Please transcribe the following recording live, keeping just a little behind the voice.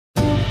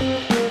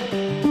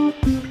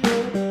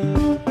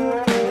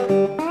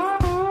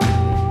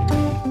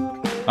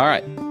All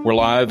right, we're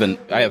live, and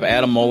I have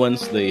Adam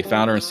Mullins, the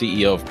founder and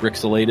CEO of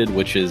Brixilated,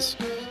 which is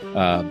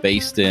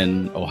based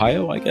in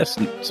Ohio, I guess,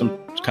 some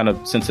kind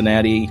of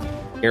Cincinnati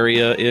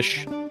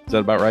area-ish. Is that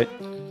about right?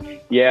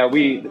 Yeah,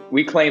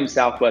 we claim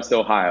Southwest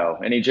Ohio.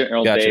 Any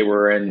general day,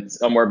 we're in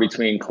somewhere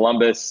between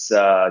Columbus,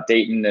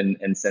 Dayton,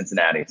 and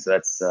Cincinnati. So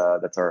that's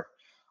our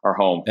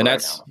home. And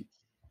that's right now.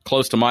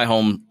 Close to my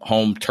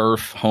home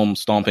turf, home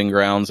stomping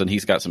grounds, and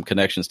he's got some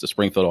connections to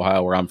Springfield,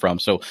 Ohio, where I'm from.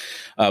 So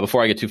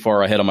before I get too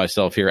far ahead of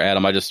myself here,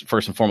 Adam, I just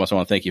first and foremost I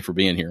want to thank you for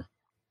being here.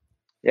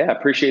 Yeah,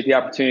 appreciate the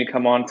opportunity to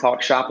come on and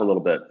talk shop a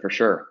little bit, for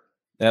sure.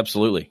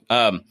 Absolutely.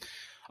 All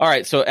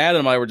right, so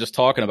Adam and I were just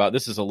talking about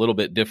this is a little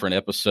bit different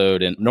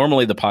episode, and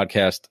normally the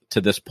podcast to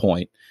this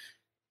point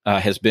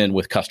has been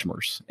with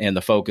customers, and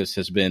the focus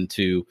has been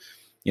to,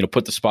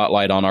 put the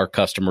spotlight on our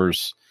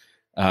customers,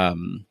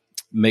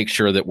 make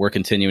sure that we're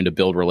continuing to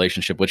build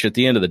relationship, which at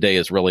the end of the day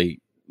is really,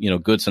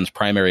 Goodson's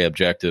primary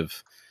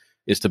objective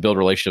is to build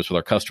relationships with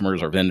our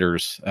customers, our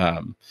vendors,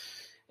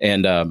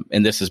 and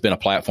this has been a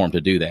platform to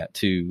do that,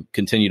 to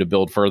continue to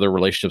build further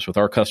relationships with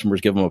our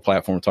customers, give them a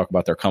platform to talk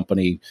about their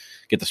company,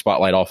 get the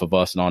spotlight off of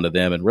us and onto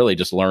them, and really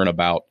just learn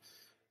about,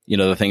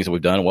 the things that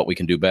we've done and what we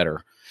can do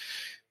better.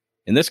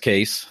 In this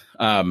case,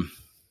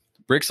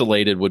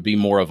 Brixilated would be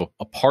more of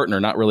a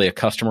partner, not really a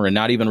customer, and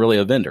not even really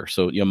a vendor.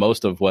 So,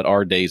 most of what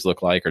our days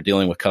look like are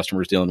dealing with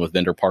customers, dealing with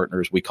vendor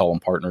partners. We call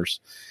them partners.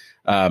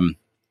 So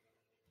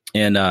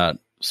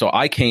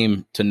I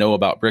came to know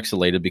about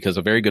Brixilated because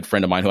a very good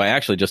friend of mine, who I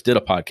actually just did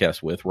a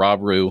podcast with,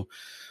 Rob Rue,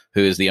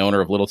 who is the owner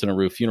of Littleton and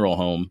Rue Funeral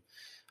Home,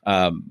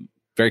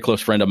 very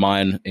close friend of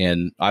mine,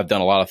 and I've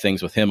done a lot of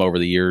things with him over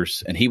the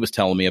years. And he was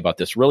telling me about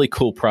this really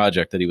cool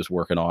project that he was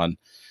working on,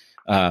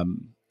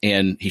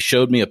 and he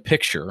showed me a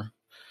picture.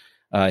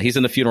 He's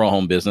in the funeral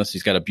home business.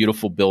 He's got a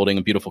beautiful building,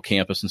 a beautiful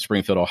campus in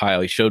Springfield,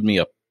 Ohio. He showed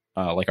me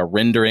like a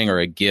rendering or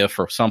a GIF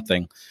or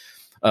something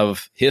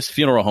of his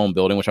funeral home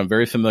building, which I'm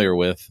very familiar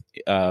with,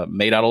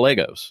 made out of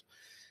Legos.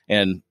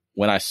 And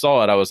when I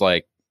saw it, I was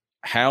like,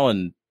 how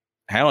in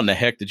the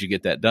heck did you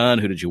get that done?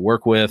 Who did you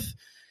work with?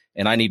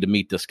 And I need to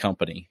meet this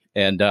company.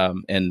 And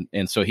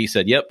so he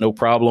said, yep, no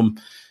problem.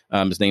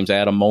 His name's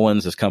Adam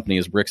Mullins. His company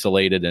is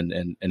Brixilated,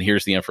 and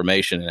here's the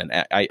information. And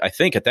I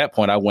think at that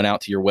point I went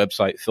out to your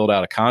website, filled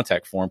out a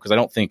contact form, because I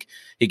don't think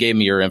he gave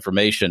me your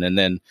information. And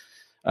then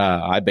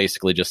I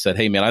basically just said,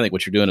 hey man, I think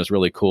what you're doing is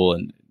really cool,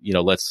 and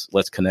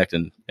let's connect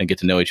and get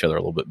to know each other a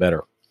little bit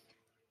better.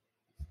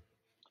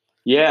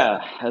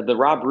 Yeah, the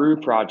Rob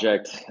Rue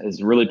project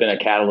has really been a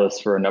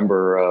catalyst for a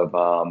number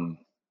of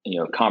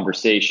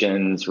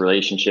conversations,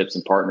 relationships,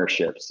 and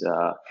partnerships.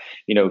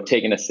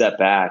 Taking a step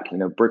back,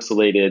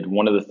 Brixilated,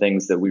 one of the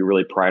things that we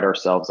really pride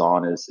ourselves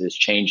on is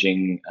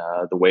changing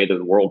the way that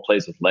the world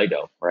plays with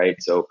Lego, right?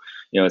 So,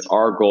 it's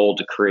our goal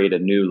to create a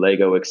new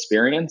Lego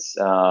experience,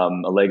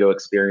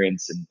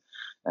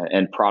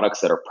 and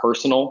products that are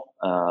personal,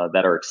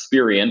 that are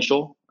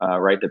experiential,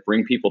 right? That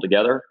bring people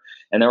together,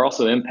 and they're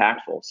also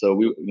impactful. So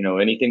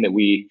anything that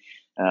we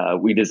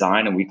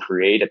design and we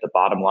create, at the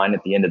bottom line,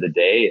 at the end of the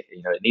day,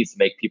 it needs to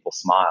make people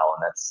smile,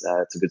 and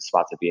that's a good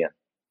spot to be in.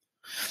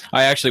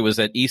 I actually was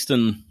at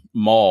Easton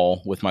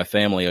Mall with my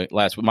family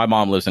last week. My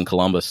mom lives in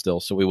Columbus still,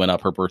 so we went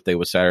up. Her birthday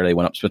was Saturday.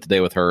 Went up, spent the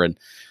day with her, and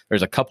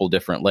there's a couple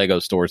different Lego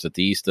stores at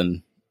the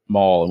Easton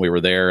Mall, and we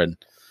were there, and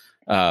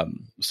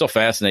so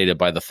fascinated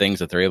by the things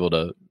that they're able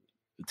to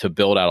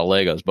build out of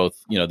Legos,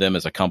 both, them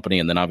as a company,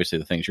 and then obviously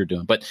the things you're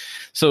doing. But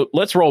so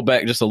let's roll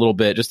back just a little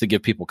bit, just to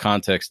give people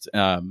context.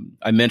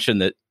 I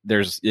mentioned that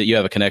you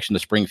have a connection to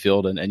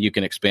Springfield, and you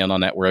can expand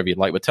on that wherever you'd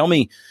like, but tell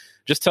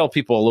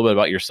people a little bit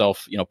about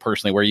yourself,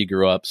 personally, where you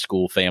grew up,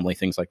 school, family,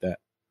 things like that.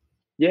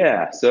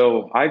 Yeah.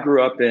 So I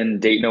grew up in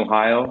Dayton,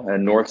 Ohio, a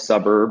north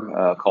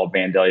suburb called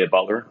Vandalia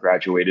Butler.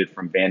 Graduated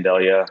from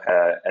Vandalia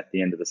at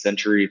the end of the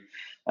century.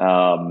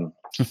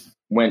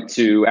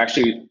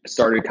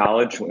 Started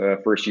college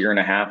first year and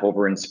a half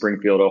over in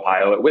Springfield,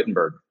 Ohio at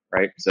Wittenberg,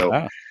 right?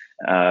 So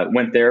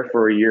went there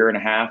for a year and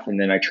a half, and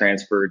then I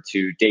transferred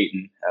to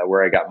Dayton,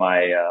 where I got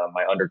my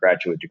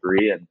undergraduate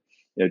degree. And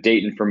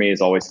Dayton for me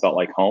has always felt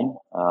like home.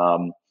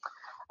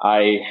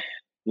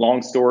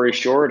 Long story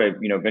short, I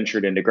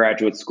ventured into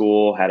graduate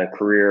school, had a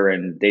career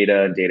in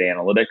data and data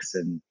analytics,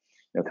 and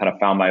kind of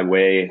found my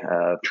way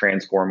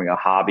transforming a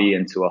hobby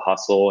into a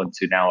hustle,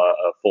 into now a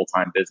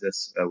full-time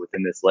business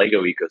within this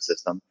Lego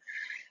ecosystem.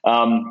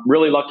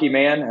 Really lucky,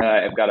 man.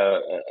 I've got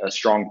a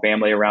strong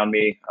family around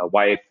me, a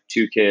wife,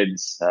 2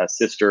 kids, a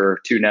sister,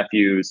 2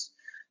 nephews.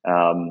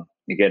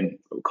 Again,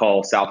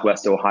 call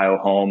Southwest Ohio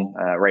home.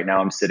 Right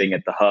now I'm sitting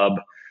at the hub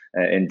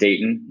in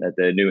Dayton, at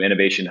the new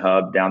innovation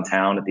hub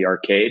downtown at the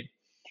arcade.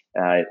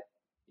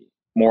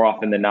 More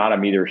often than not,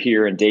 I'm either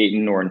here in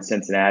Dayton or in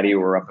Cincinnati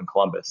or up in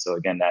Columbus. So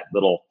again, that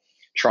little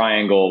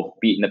triangle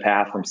beating the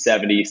path from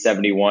 70,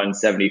 71,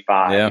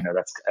 75, yeah.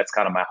 That's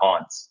kind of my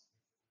haunts.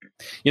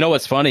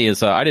 What's funny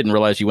is I didn't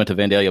realize you went to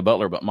Vandalia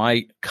Butler, but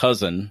my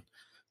cousin,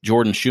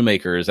 Jordan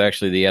Shoemaker, is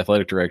actually the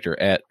athletic director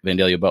at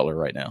Vandalia Butler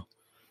right now.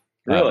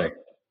 Really?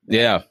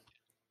 Yeah.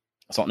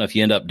 So I don't know if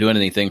you end up doing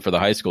anything for the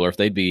high school or if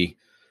they'd be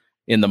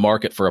in the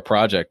market for a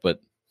project,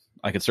 but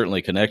I could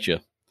certainly connect you.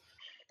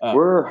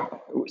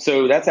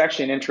 So that's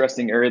actually an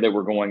interesting area that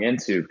we're going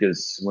into,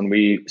 because when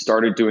we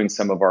started doing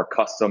some of our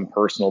custom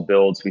personal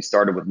builds, we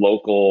started with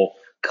local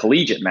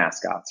collegiate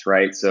mascots,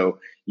 right? So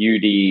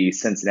UD,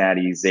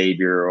 Cincinnati,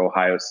 Xavier,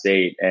 Ohio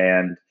State,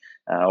 and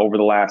over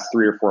the last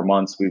 3 or 4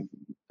 months,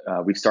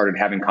 we've started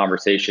having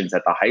conversations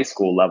at the high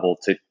school level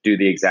to do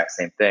the exact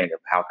same thing of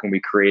how can we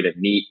create a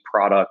neat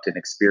product and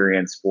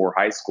experience for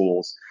high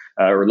schools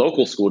or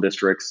local school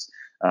districts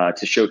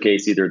to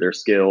showcase either their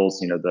skills,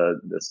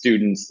 the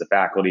students, the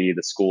faculty,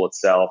 the school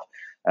itself.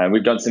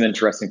 We've done some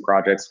interesting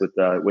projects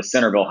with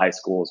Centerville High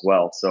School as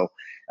well. So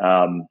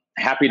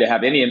happy to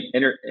have any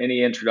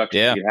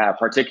introduction you have,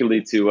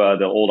 particularly to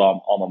the old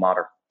alma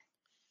mater.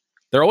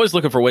 They're always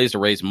looking for ways to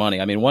raise money.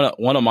 I mean,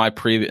 one of my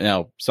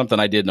previous, something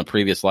I did in a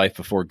previous life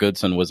before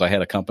Goodson was I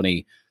had a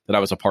company that I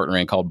was a partner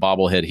in called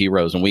Bobblehead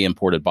Heroes, and we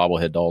imported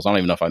bobblehead dolls. I don't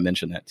even know if I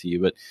mentioned that to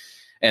you,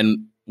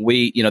 and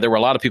we, there were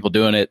a lot of people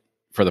doing it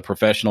for the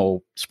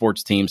professional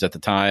sports teams at the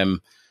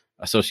time.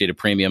 Associated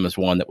Premium is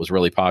one that was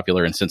really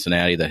popular in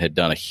Cincinnati that had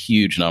done a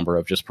huge number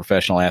of just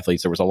professional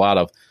athletes. There was a lot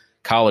of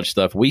college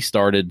stuff. We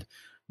started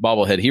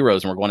Bobblehead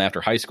Heroes, and we're going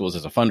after high schools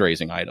as a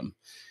fundraising item.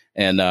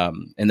 And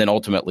then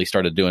ultimately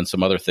started doing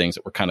some other things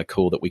that were kind of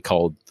cool that we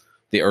called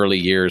the early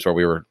years, where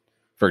we were,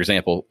 for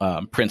example,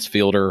 Prince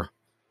Fielder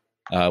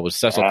was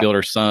Cecil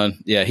Fielder's son.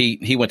 Yeah,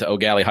 he went to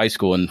O'Galley High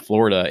School in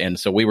Florida. And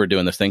so we were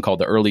doing this thing called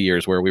the early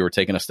years, where we were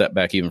taking a step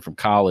back even from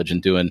college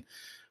and doing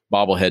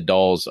bobblehead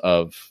dolls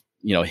of,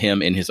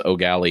 him in his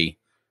O'Galley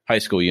High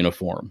School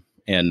uniform.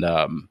 And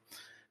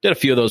did a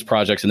few of those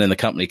projects. And then the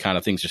company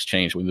things just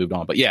changed. We moved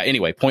on. But yeah,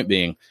 anyway, point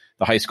being,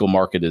 the high school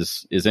market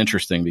is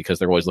interesting because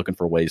they're always looking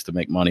for ways to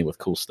make money with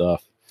cool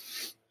stuff.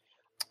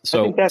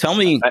 So tell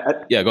me, go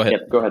ahead. Yeah, go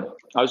ahead.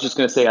 I was just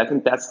going to say, I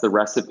think that's the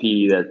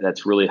recipe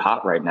that's really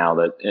hot right now,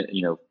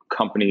 that,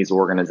 companies,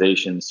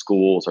 organizations,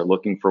 schools are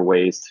looking for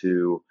ways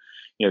to,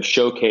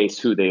 showcase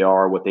who they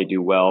are, what they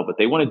do well, but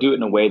they want to do it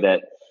in a way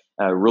that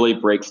really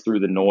breaks through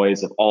the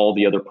noise of all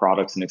the other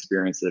products and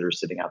experiences that are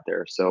sitting out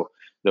there. So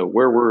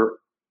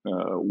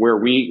where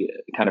we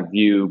kind of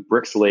view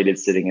Brixilated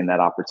sitting in that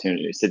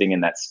opportunity, sitting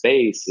in that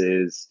space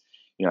is,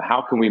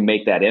 how can we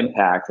make that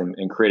impact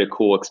and create a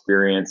cool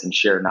experience and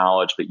share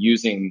knowledge, but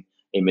using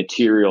a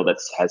material that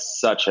has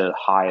such a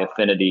high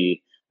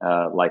affinity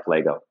like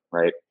Lego,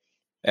 right?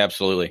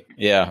 Absolutely.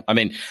 Yeah. I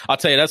mean, I'll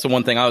tell you, that's the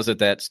one thing. I was at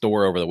that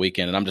store over the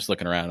weekend and I'm just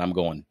looking around and I'm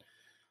going,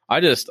 I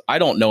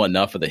don't know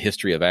enough of the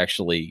history of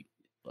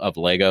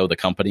Lego, the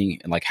company,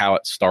 and like how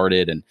it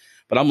started.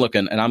 But I'm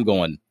looking and I'm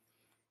going,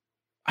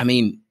 I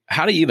mean,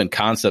 how do you even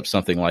concept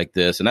something like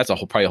this? And that's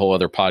probably a whole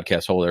other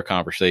podcast, whole other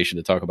conversation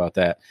to talk about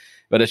that.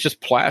 But it's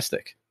just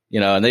plastic,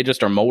 and they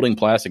just are molding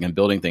plastic and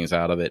building things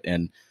out of it.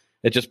 And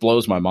it just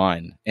blows my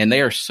mind. And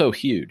they are so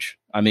huge.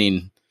 I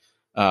mean,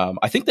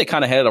 I think they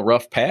kind of had a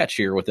rough patch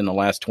here within the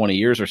last 20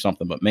 years or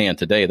something. But man,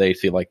 today they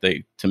feel like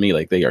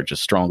they are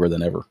just stronger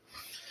than ever.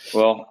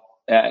 Well,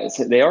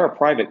 so they are a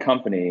private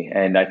company.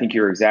 And I think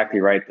you're exactly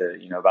right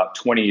that, about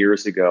 20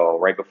 years ago,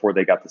 right before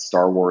they got the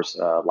Star Wars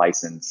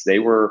license, they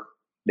were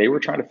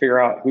trying to figure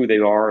out who they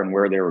are and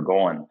where they were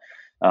going.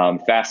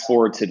 Fast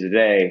forward to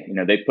today,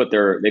 they put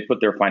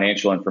their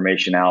financial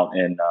information out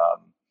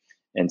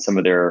in some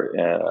of their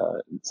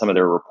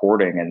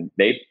reporting, and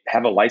they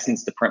have a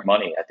license to print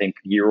money. I think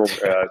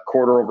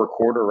quarter over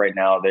quarter right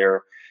now,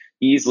 they're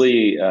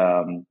easily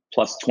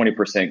plus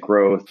 20%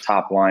 growth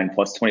top line,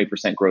 plus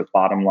 20% growth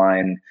bottom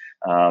line.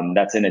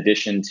 That's in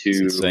addition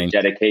to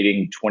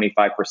dedicating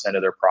 25%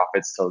 of their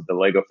profits to the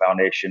Lego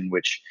Foundation,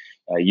 which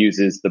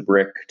uses the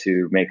brick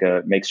to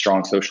make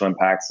strong social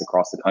impacts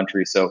across the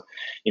country. So,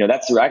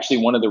 that's actually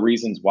one of the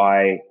reasons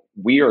why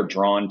we are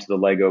drawn to the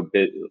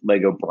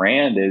Lego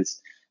brand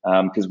is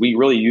because we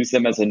really use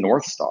them as a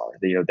North Star.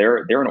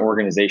 They're an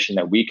organization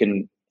that we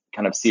can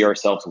kind of see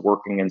ourselves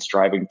working and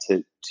striving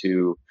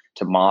to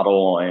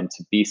model and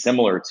to be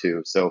similar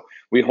to. So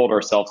we hold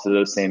ourselves to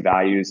those same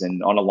values,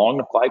 and on along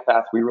the flight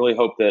path, we really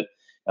hope that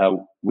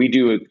we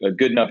do a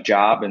good enough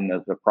job in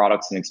the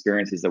products and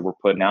experiences that we're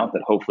putting out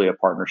that hopefully a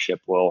partnership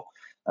will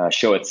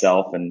show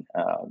itself, and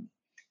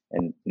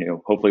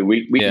hopefully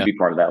we can be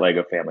part of that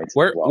Lego family.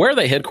 Where are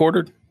they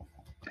headquartered?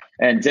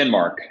 And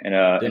Denmark, in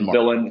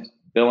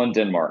Billund,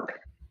 Denmark.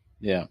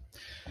 Yeah.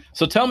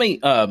 So tell me,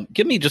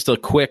 give me just a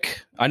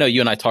quick. I know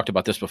you and I talked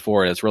about this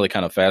before, and it's really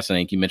kind of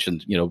fascinating. You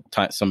mentioned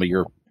some of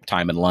your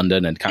time in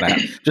London, and kind of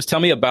just tell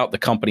me about the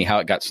company, how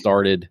it got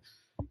started,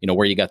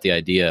 where you got the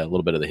idea, a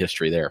little bit of the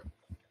history there.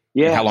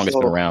 Yeah. How long it's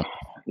been around?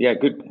 Yeah,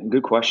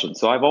 good question.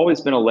 So I've always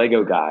been a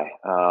Lego guy.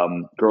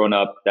 Growing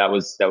up, that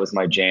was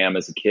my jam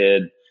as a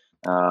kid.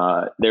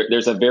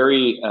 There's a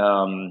very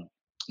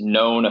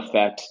known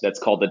effect that's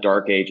called the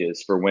dark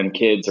ages for when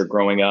kids are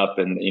growing up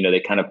and, they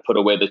kind of put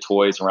away the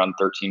toys around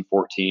 13,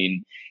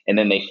 14, and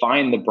then they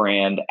find the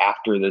brand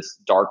after this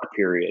dark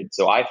period.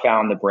 So I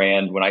found the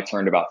brand when I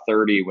turned about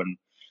 30, when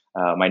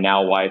my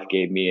now wife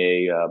gave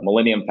me a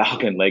Millennium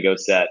Falcon Lego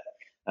set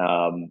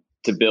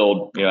to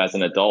build, as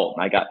an adult.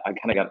 And I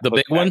kind of got the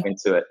big one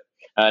into it.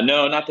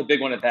 No, not the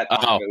big one at that time.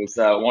 Oh, It was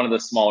one of the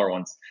smaller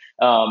ones.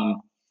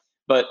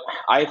 But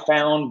I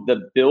found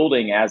the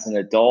building as an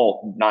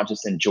adult not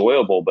just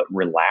enjoyable, but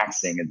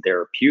relaxing and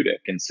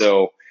therapeutic. And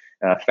so,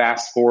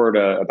 fast forward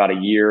about a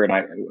year, and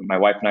my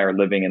wife and I are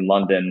living in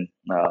London,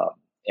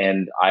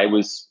 and I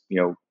was,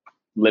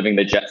 living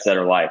the jet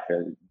setter life.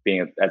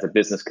 As a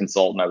business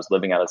consultant, I was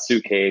living out of a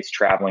suitcase,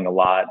 traveling a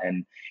lot,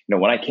 and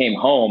when I came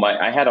home,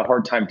 I had a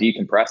hard time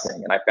decompressing,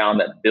 and I found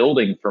that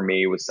building for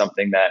me was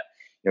something that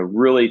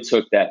really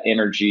took that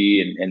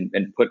energy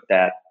and put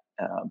that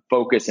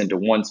focus into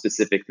one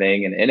specific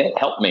thing, and it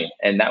helped me.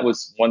 And that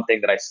was one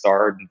thing that I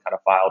started and kind of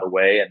filed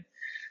away,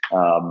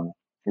 and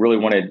really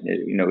wanted,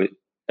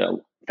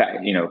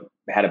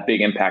 had a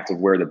big impact of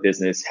where the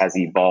business has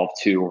evolved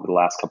to over the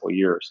last couple of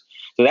years.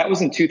 So that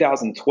was in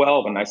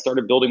 2012, and I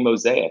started building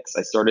mosaics.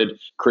 I started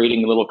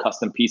creating little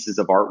custom pieces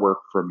of artwork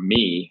for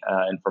me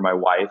and for my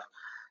wife,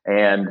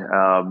 and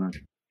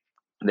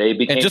they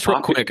became. And just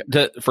real quick,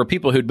 for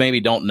people who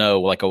maybe don't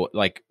know,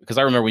 because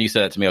I remember when you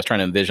said that to me, I was trying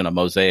to envision a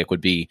mosaic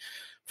would be,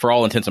 for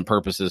all intents and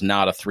purposes,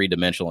 not a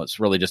 3-dimensional. It's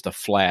really just a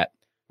flat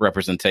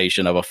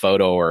representation of a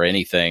photo or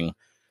anything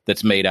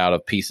that's made out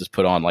of pieces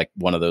put on like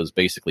one of those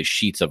basically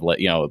sheets of,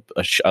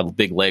 a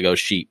big Lego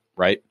sheet,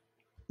 right?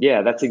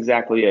 Yeah, that's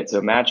exactly it. So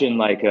imagine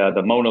like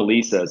the Mona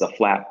Lisa is a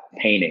flat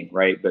painting,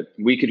 right? But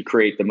we could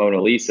create the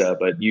Mona Lisa,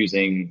 but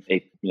using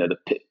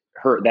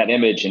that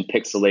image in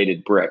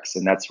pixelated bricks,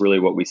 and that's really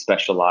what we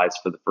specialize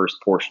for the first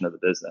portion of the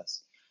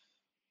business.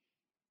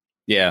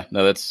 Yeah,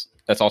 no, that's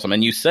awesome.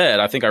 And you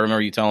said, I think I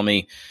remember you telling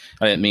me,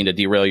 I didn't mean to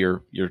derail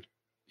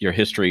your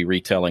history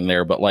retelling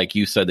there, but like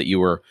you said that you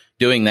were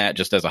doing that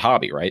just as a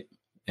hobby, right?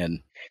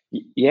 And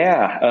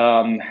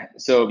yeah,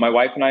 so my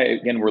wife and I,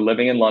 again, we're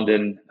living in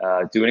London,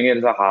 doing it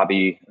as a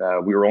hobby.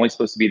 We were only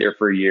supposed to be there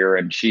for a year,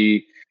 and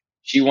she's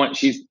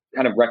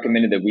kind of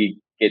recommended that we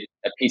get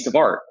a piece of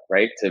art,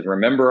 right, to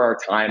remember our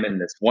time in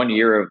this 1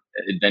 year of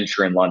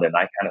adventure in London.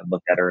 I kind of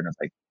looked at her and I was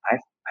like, I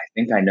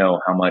think I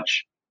know how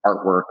much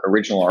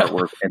original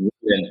artwork and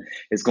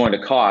is going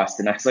to cost.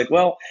 And I was like,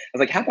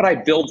 how about I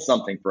build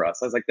something for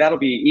us? I was like, that'll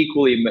be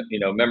equally,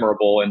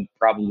 memorable and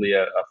probably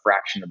a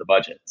fraction of the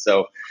budget.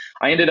 So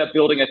I ended up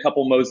building a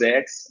couple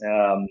mosaics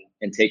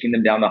and taking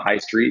them down the high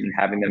street and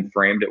having them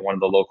framed at one of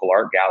the local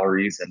art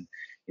galleries. And,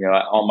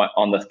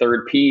 on the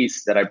third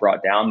piece that I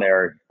brought down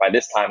there, by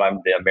this time, I'm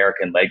the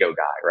American Lego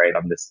guy, right?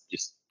 I'm this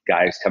just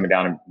guy who's coming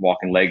down and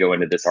walking Lego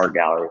into this art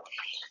gallery.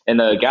 And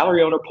the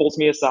gallery owner pulls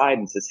me aside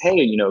and says, hey,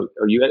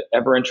 are you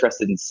ever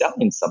interested in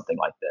selling something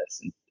like this?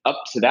 And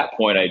up to that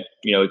point,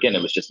 again,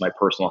 it was just my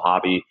personal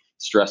hobby,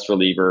 stress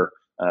reliever,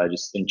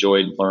 just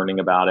enjoyed learning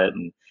about it.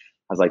 And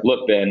I was like,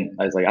 look, Ben,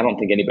 I don't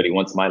think anybody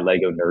wants my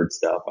Lego nerd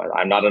stuff.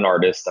 I'm not an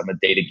artist. I'm a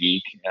data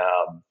geek.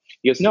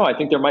 He goes, no, I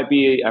think there might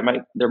be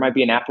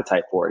an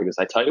appetite for it. He goes,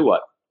 I tell you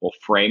what, we'll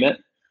frame it.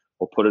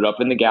 We'll put it up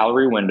in the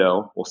gallery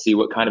window. We'll see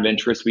what kind of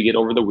interest we get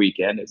over the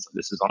weekend.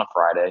 This is on a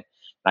Friday.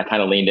 And I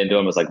kind of leaned into him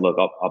and was like, look,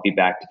 I'll be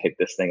back to pick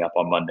this thing up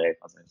on Monday.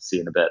 I was like, see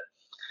you in a bit.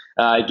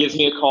 He gives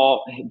me a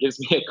call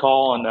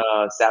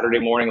on Saturday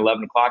morning,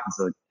 11 o'clock, and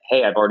says,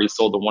 hey, I've already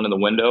sold the one in the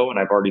window and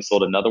I've already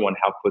sold another one.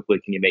 How quickly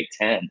can you make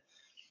 10?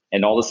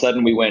 And all of a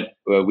sudden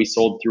we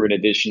sold through an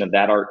edition of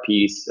that art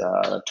piece,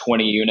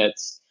 20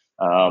 units.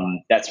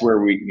 That's where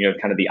we,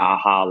 kind of the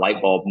aha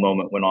light bulb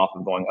moment went off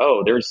of going,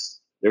 oh, there's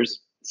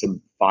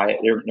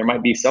there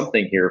might be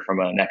something here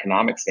from an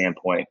economic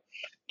standpoint.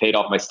 Paid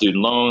off my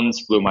student loans,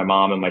 flew my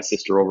mom and my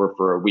sister over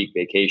for a week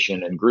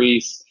vacation in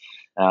Greece.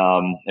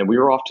 And we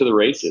were off to the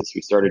races.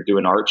 We started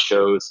doing art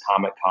shows,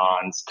 Comic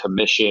Cons,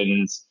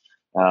 commissions.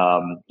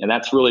 And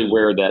that's really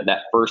where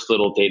that first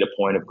little data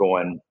point of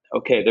going,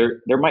 okay,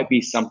 there might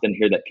be something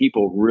here that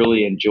people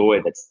really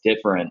enjoy that's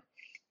different.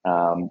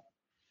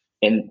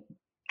 And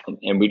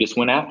we just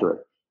went after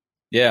it.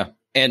 Yeah.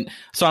 And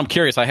so I'm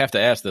curious, I have to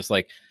ask this,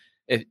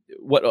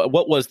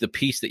 what was the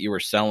piece that you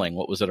were selling?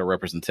 What was it a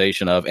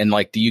representation of? And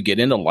do you get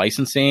into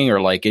licensing or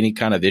any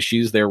kind of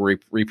issues there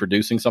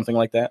reproducing something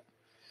like that?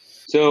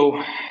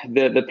 So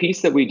the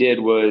piece that we did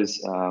was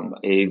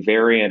a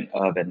variant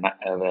of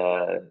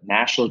a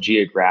National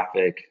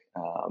Geographic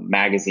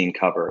magazine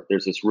cover.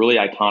 There's this really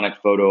iconic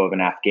photo of an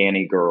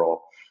Afghani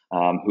girl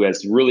who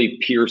has really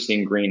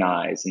piercing green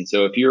eyes. And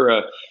so if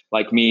you're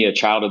like me, a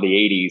child of the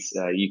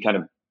 80s, you kind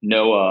of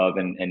know of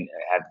and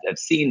have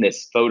seen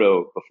this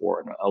photo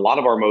before. And a lot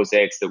of our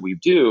mosaics that we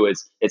do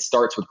it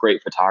starts with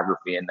great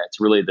photography, and that's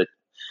really the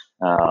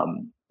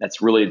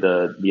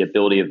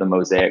ability of the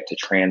mosaic to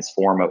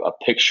transform a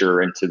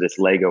picture into this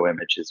Lego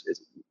image is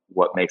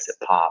what makes it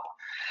pop.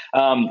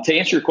 To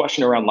answer your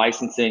question around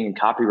licensing and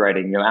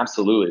copywriting,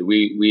 absolutely.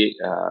 We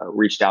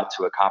reached out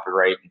to a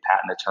copyright and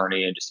patent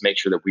attorney and just to make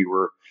sure that we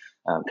were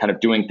kind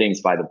of doing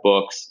things by the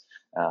books.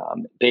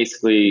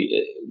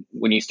 Basically,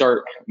 when you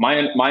start,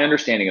 my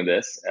understanding of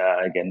this,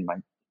 again, my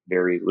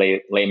very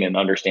layman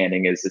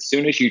understanding is as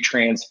soon as you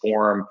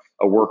transform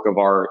a work of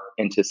art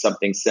into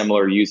something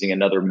similar using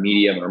another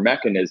medium or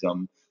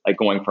mechanism, like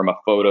going from a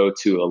photo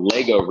to a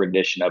Lego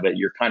rendition of it,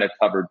 you're kind of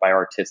covered by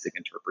artistic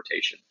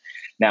interpretation.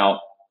 Now,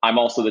 I'm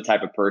also the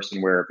type of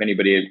person where if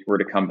anybody were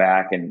to come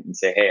back and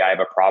say, hey, I have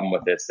a problem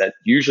with this, that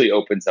usually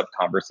opens up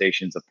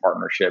conversations of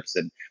partnerships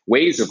and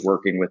ways of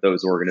working with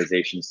those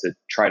organizations to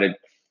try to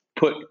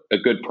put a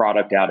good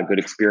product out, a good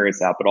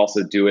experience out, but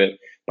also do it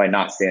by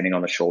not standing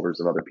on the shoulders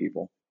of other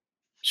people.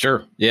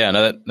 Sure. Yeah,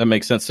 no, that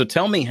makes sense. So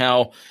tell me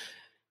how,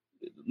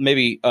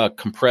 maybe a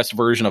compressed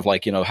version of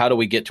like, how do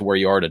we get to where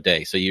you are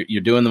today? So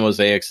you're doing the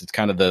mosaics. It's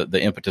kind of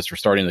the impetus for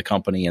starting the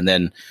company. And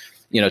then,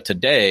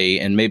 today,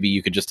 and maybe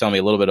you could just tell me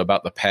a little bit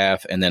about the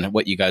path and then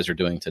what you guys are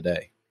doing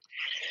today.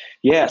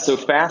 Yeah. So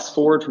fast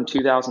forward from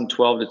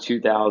 2012 to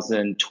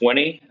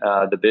 2020,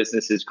 the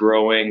business is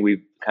growing.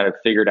 We've kind of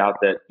figured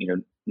out that,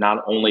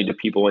 not only do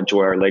people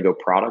enjoy our Lego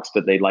products,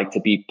 but they like to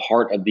be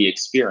part of the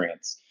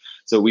experience.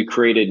 So we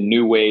created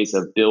new ways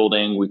of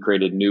building. We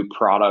created new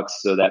products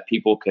so that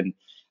people can,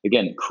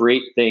 again,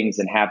 create things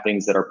and have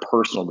things that are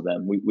personal to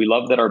them. We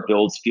love that our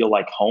builds feel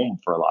like home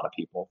for a lot of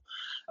people.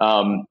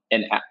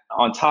 And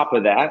on top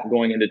of that,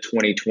 going into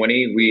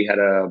 2020, we had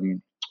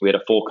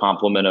a full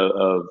complement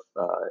of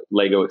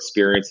Lego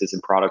experiences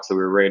and products that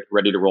we were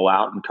ready to roll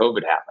out, and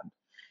COVID happened.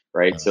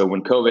 Right. So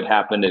when COVID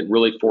happened, it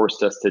really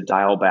forced us to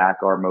dial back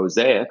our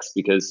mosaics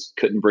because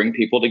couldn't bring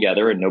people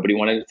together and nobody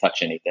wanted to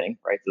touch anything.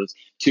 Right. Those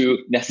two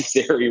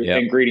necessary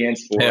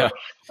ingredients for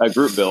a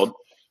group build.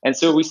 And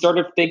so we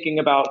started thinking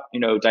about,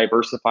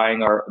 diversifying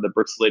the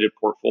Brixilated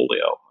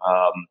portfolio.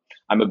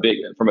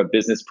 From a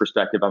business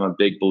perspective, I'm a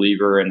big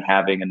believer in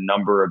having a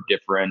number of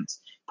different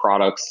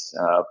products,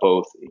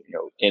 both,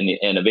 in the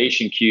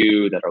innovation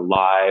queue that are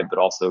live, but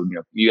also,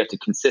 you have to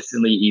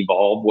consistently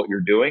evolve what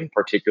you're doing,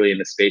 particularly in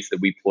the space that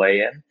we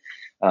play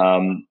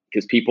in,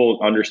 because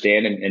people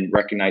understand and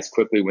recognize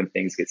quickly when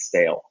things get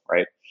stale,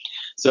 right?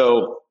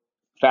 So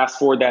fast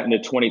forward that into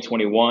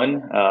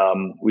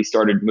 2021, we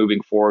started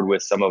moving forward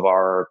with some of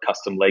our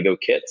custom Lego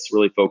kits,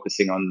 really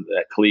focusing on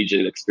that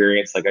collegiate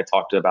experience like I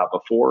talked about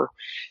before.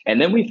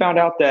 And then we found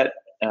out that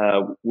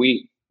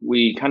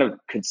we kind of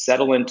could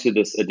settle into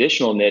this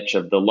additional niche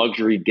of the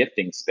luxury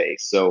gifting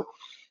space. So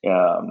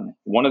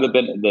one of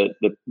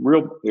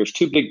there's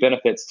two big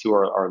benefits to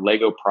our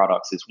Lego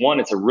products is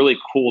one, it's a really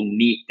cool,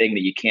 neat thing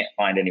that you can't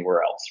find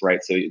anywhere else, right?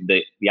 So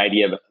the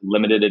idea of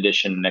limited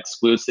edition and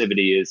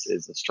exclusivity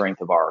is a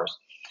strength of ours.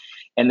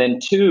 And then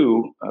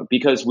two,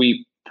 because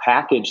we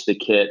package the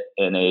kit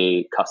in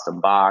a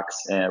custom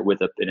box with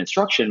an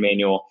instruction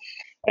manual,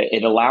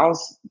 it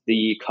allows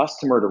the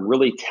customer to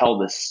really tell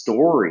the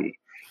story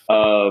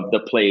of the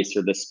place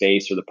or the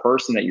space or the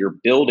person that you're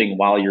building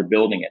while you're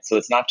building it. So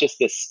it's not just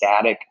this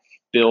static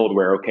build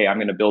where, okay, I'm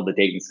going to build the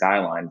Dayton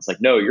skyline. It's like,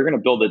 no, you're going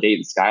to build the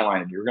Dayton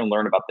skyline and you're going to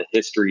learn about the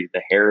history,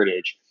 the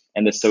heritage,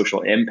 and the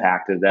social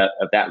impact of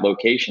that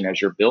location as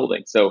you're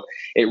building. So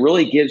it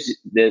really gives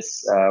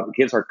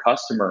our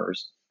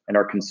customers and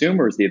our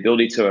consumers the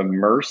ability to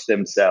immerse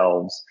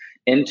themselves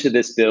into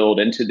this build,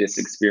 into this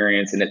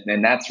experience.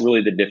 And that's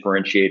really the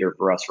differentiator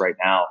for us right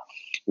now,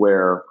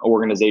 where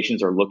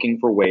organizations are looking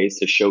for ways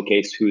to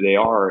showcase who they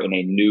are in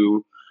a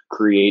new,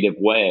 creative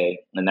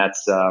way. And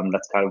that's kind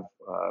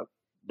of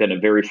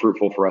been very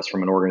fruitful for us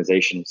from an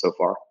organization so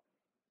far.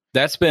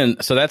 That's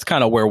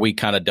kind of where we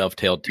kind of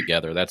dovetailed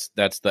together. That's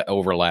the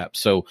overlap.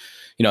 So,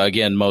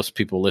 again, most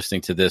people listening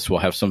to this will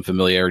have some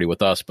familiarity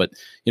with us, but,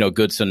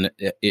 Goodson,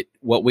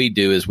 what we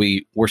do is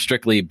we're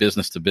strictly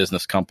business to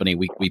business company.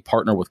 We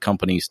partner with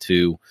companies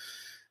to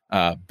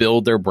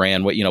build their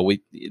brand.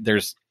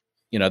 There's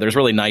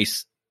really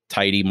nice,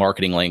 tidy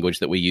marketing language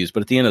that we use,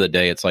 but at the end of the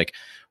day, it's like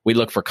we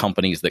look for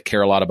companies that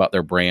care a lot about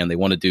their brand. They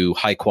want to do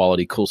high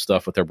quality, cool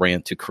stuff with their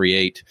brand to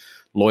create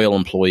loyal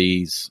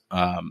employees,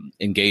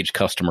 engage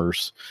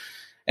customers.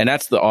 And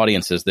that's the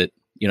audiences that,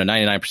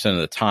 99% of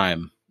the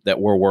time that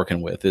we're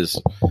working with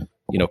is,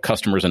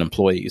 customers and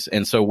employees.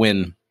 And so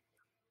when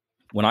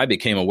I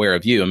became aware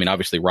of you,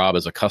 obviously Rob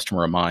is a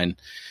customer of mine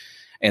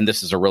and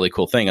this is a really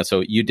cool thing. And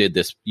so you did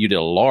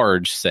a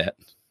large set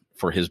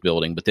for his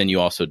building, but then you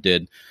also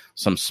did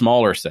some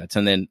smaller sets.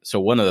 And then, so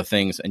one of the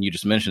things, and you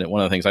just mentioned it,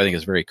 one of the things I think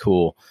is very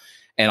cool.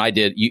 And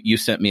you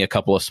sent me a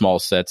couple of small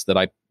sets that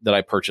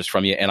I purchased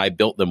from you, and I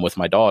built them with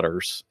my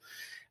daughters.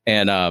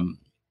 And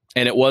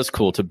it was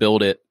cool to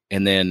build it.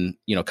 And then,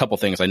 a couple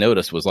of things I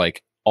noticed was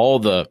like all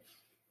the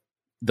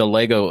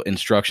Lego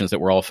instructions that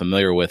we're all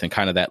familiar with and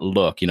kind of that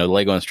look,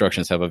 Lego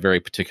instructions have a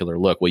very particular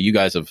look. Well, you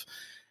guys have,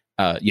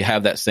 you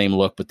have that same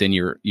look, but then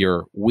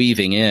you're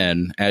weaving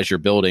in as you're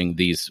building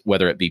these,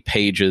 whether it be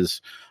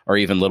pages or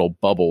even little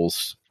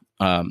bubbles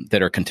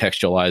that are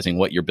contextualizing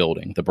what you're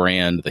building, the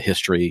brand, the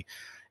history.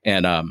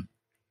 And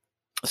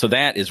so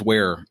that is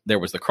where there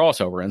was the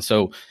crossover. And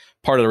so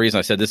part of the reason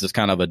I said this is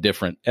kind of a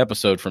different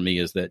episode for me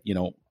is that,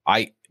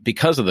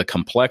 because of the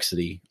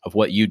complexity of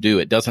what you do,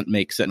 it doesn't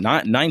make sense.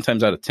 9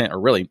 times out of 10, or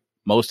really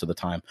most of the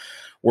time,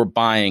 we're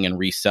buying and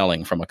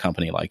reselling from a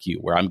company like you,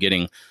 where I'm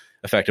getting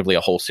effectively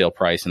a wholesale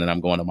price and then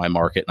I'm going to my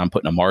market and I'm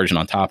putting a margin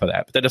on top of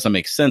that. But that doesn't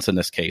make sense in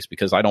this case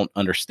because I don't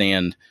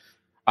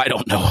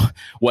know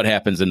what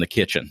happens in the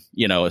kitchen,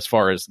 as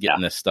far as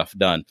getting this stuff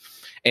done.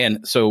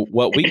 And so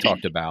what we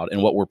talked about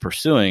and what we're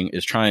pursuing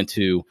is trying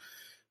to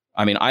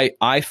I mean,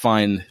 I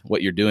find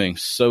what you're doing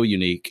so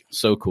unique,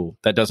 so cool.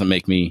 That doesn't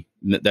make me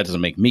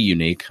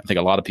unique. I think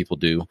a lot of people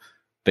do,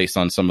 based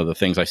on some of the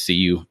things I see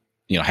you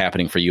know,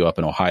 happening for you up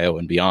in Ohio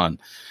and beyond.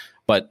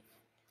 But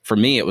for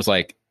me, it was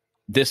like,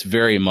 this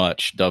very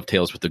much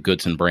dovetails with the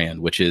Goodson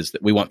brand, which is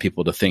that we want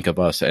people to think of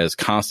us as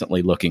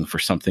constantly looking for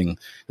something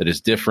that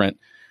is different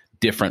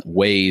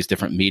ways,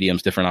 different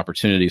mediums, different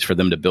opportunities for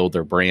them to build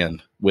their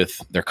brand with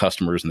their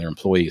customers and their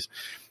employees.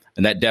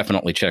 And that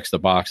definitely checks the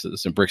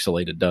boxes, and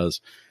Brixilated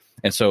does.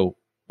 And so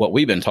what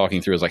we've been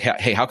talking through is like,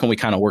 hey, how can we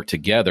kind of work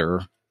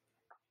together?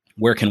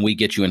 Where can we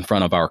get you in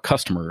front of our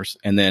customers?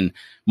 And then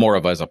more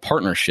of as a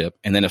partnership.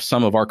 And then if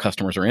some of our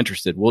customers are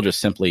interested, we'll just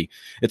simply,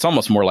 it's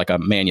almost more like a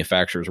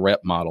manufacturer's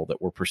rep model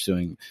that we're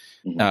pursuing,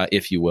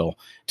 if you will,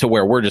 to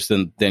where we're just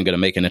then going to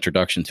make an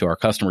introduction to our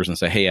customers and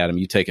say, hey, Adam,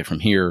 you take it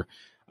from here,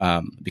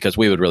 because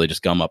we would really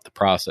just gum up the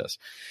process.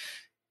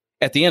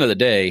 At the end of the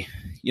day,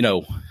 you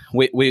know,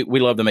 we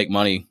love to make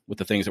money with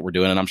the things that we're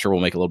doing, and I'm sure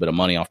we'll make a little bit of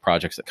money off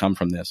projects that come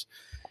from this.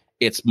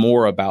 It's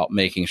more about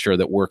making sure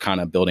that we're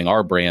kind of building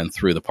our brand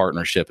through the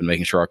partnership and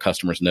making sure our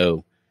customers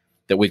know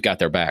that we've got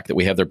their back, that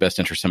we have their best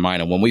interest in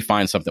mind. And when we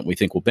find something we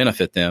think will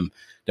benefit them,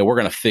 that we're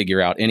going to figure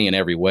out any and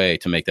every way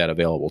to make that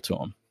available to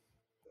them.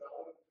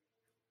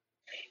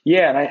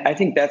 Yeah, and I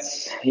think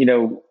that's, you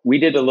know, we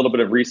did a little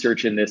bit of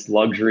research in this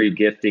luxury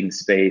gifting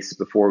space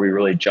before we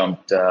really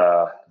jumped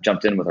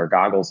in with our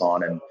goggles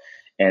on,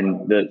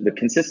 and the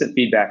consistent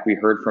feedback we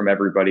heard from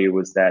everybody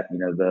was that, you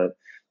know,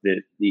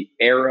 the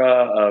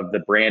era of the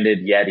branded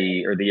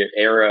Yeti, or the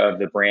era of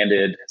the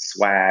branded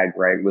swag,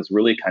 right, was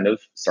really kind of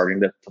starting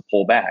to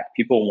pull back.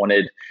 People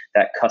wanted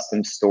that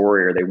custom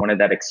story, or they wanted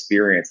that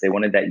experience. They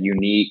wanted that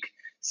unique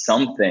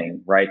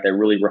something, right, that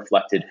really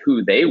reflected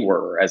who they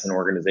were as an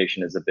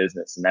organization, as a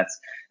business. And that's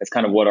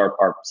kind of what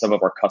our some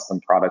of our custom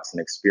products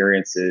and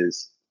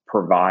experiences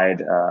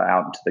provide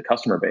out into the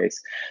customer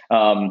base.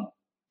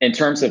 In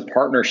terms of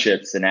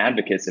partnerships and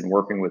advocates and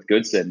working with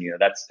Goodson, you know,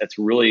 that's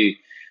really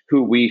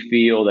who we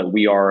feel that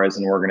we are as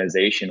an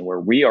organization, where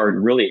we are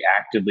really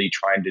actively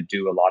trying to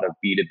do a lot of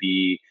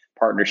B2B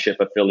partnership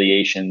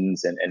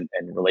affiliations and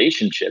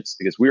relationships,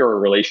 because we are a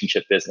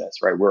relationship business,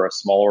 right? We're a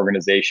small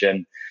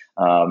organization.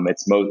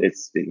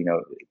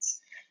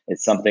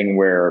 It's something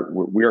where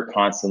we're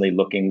constantly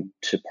looking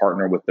to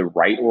partner with the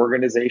right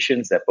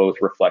organizations that both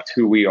reflect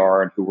who we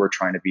are and who we're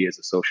trying to be as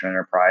a social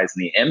enterprise,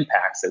 and the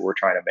impacts that we're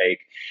trying to make,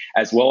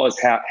 as well as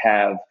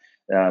have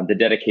the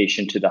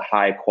dedication to the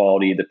high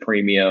quality, the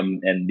premium,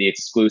 and the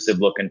exclusive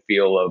look and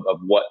feel of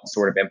what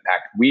sort of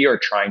impact we are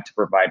trying to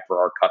provide for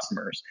our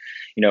customers.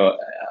 You know,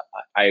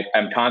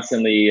 I'm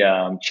constantly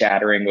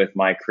chattering with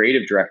my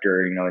creative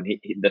director, you know, and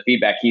the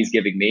feedback he's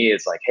giving me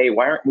is like, hey,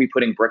 why aren't we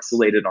putting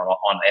Brixilated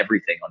on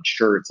everything, on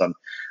shirts, on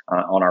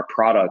our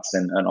products,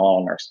 and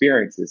all on our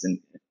experiences? And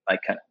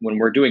like, when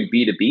we're doing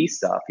B2B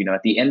stuff, you know,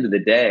 at the end of the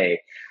day,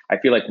 I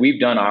feel like we've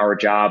done our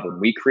job when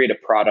we create a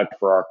product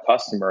for our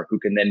customer, who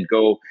can then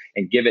go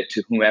and give it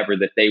to whomever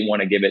that they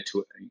want to give it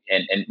to,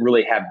 and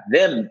really have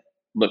them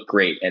look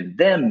great and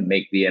them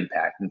make the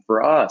impact. And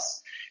for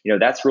us, you know,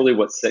 that's really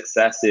what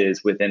success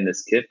is within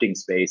this gifting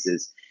space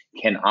is,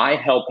 can I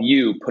help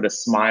you put a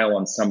smile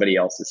on somebody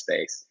else's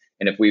face?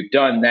 And if we've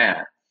done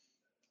that,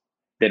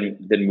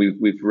 then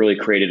we've really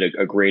created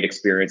a great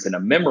experience and a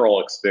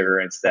memorable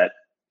experience that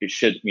it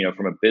should, you know,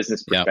 from a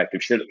business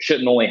perspective,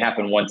 shouldn't only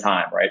happen one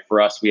time, right? For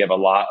us, we have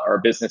our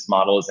business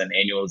model is an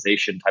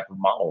annualization type of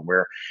model,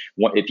 where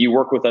if you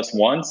work with us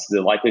once,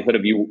 the likelihood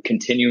of you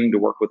continuing to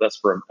work with us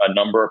for a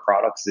number of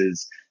products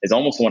is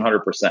almost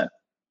 100%.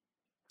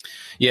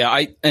 Yeah,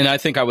 I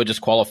think I would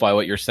just qualify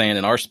what you're saying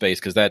in our space,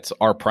 because that's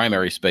our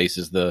primary space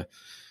is the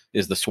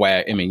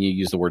swag. I mean, you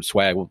use the word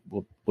swag,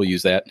 we'll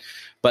use that.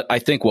 But I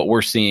think what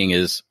we're seeing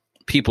is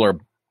people are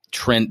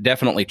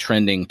definitely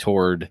trending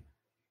toward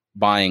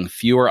buying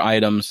fewer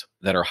items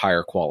that are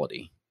higher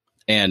quality.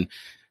 And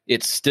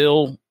it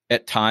still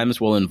at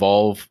times will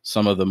involve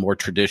some of the more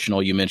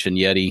traditional, you mentioned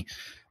Yeti,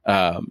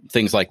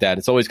 things like that.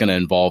 It's always going to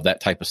involve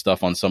that type of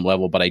stuff on some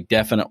level. But I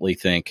definitely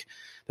think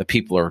that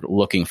people are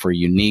looking for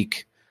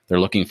unique, they're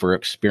looking for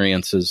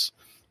experiences.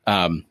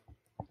 And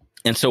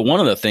so one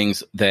of the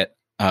things that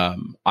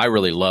I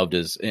really loved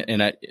is,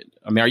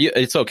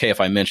 it's okay if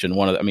I mention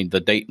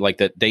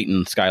that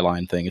Dayton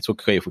skyline thing. It's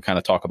okay if we kind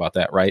of talk about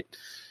that, right?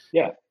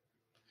 Yeah.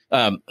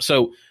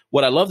 So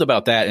what I loved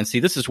about that, and see,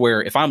 this is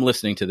where if I'm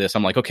listening to this,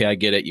 I'm like, okay, I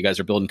get it. You guys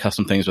are building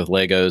custom things with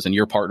Legos, and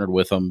you're partnered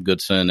with them,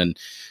 Goodson, and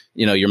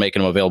you know you're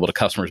making them available to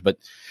customers. But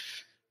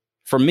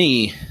for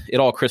me, it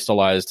all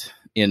crystallized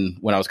in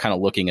when I was kind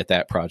of looking at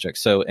that project.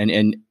 So,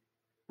 and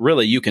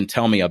really, you can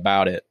tell me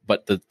about it,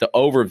 but the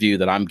overview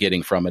that I'm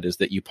getting from it is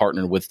that you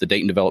partnered with the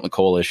Dayton Development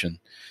Coalition.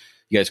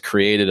 You guys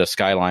created a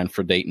skyline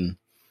for Dayton,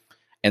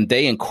 and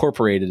they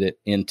incorporated it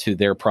into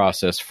their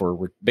process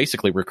for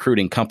basically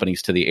recruiting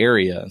companies to the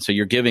area. And so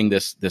you're giving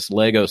this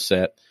Lego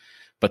set,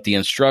 but the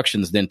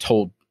instructions then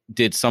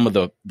did some of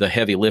the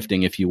heavy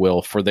lifting, if you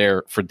will, for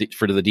the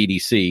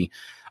DDC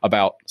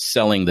about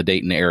selling the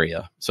Dayton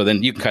area. So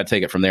then you can kind of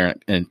take it from there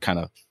and kind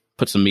of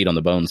put some meat on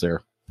the bones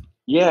there.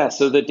 Yeah,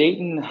 so the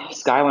Dayton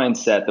Skyline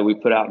set that we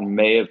put out in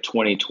May of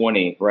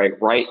 2020,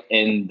 right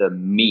in the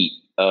meat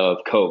of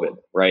COVID,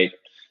 right?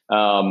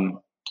 Um,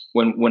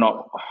 when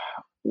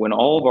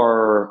all of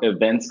our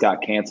events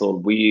got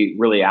canceled, we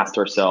really asked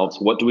ourselves,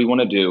 what do we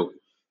want to do?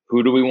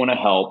 Who do we want to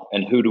help?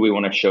 And who do we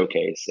want to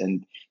showcase?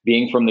 And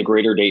being from the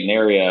greater Dayton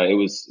area, it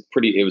was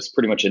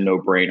pretty much a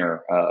no-brainer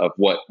of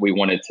what we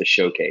wanted to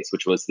showcase,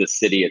 which was the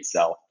city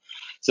itself.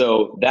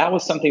 So that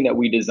was something that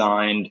we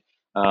designed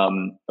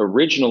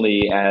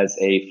originally as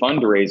a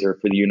fundraiser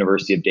for the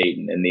University of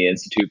Dayton and the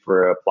Institute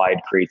for Applied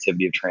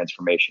Creativity of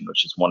Transformation,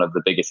 which is one of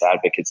the biggest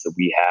advocates that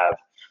we have.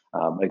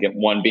 Again,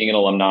 one being an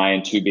alumni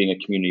and two being a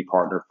community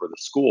partner for the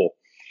school.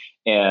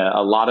 And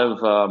a lot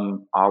of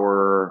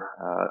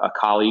our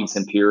colleagues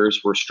and peers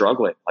were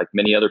struggling, like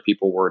many other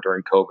people were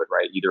during COVID,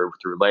 right? Either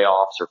through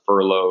layoffs or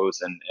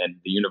furloughs, and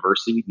the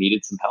university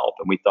needed some help.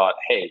 And we thought,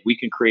 hey, we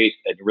can create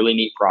a really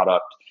neat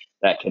product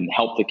that can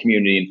help the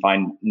community and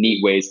find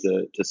neat ways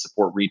to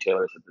support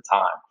retailers at the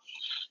time.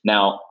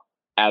 Now,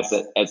 as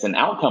an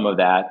outcome of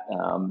that,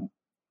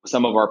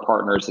 some of our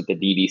partners at the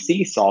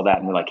DDC saw that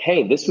and they're like,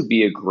 hey, this would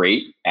be a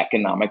great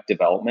economic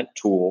development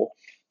tool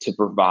to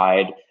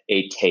provide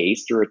a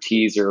taste or a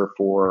teaser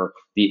for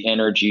the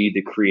energy,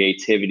 the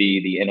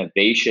creativity, the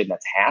innovation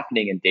that's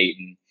happening in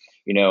Dayton,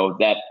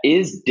 that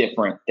is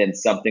different than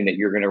something that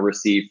you're going to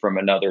receive from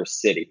another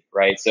city,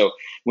 right? So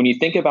when you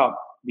think about,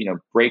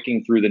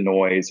 breaking through the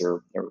noise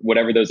or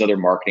whatever those other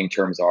marketing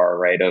terms are,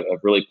 right, of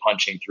really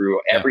punching through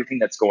everything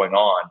that's going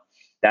on,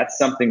 that's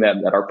something that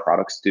our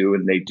products do,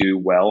 and they do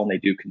well, and they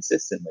do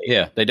consistently.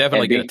 Yeah, they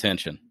definitely get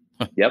attention.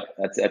 Yep,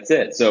 that's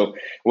it. So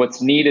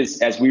what's neat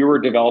is, as we were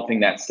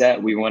developing that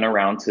set, we went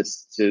around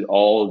to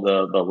all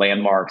the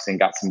landmarks and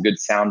got some good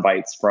sound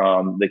bites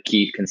from the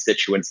key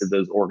constituents of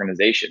those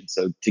organizations.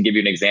 So to give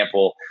you an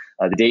example,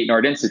 the Dayton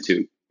Art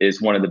Institute is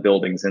one of the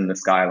buildings in the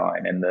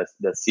Skyline, and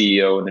the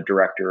CEO and the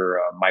director,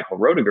 Michael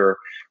Roediger,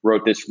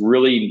 wrote this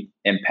really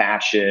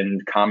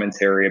impassioned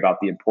commentary about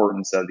the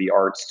importance of the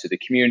arts to the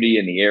community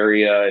and the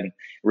area, and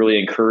really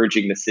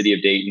encouraging the city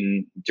of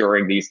Dayton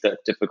during these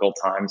difficult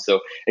times. So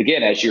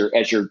again, as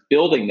you're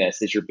building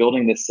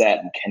this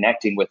set and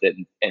connecting with it,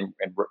 and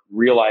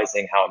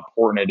realizing how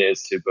important it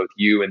is to both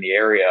you and the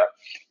area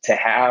to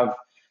have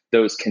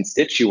those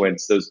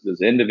constituents, those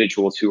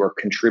individuals who are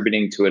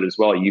contributing to it as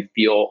well, you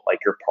feel like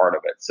you're part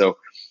of it. So,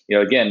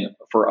 again,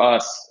 for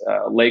us,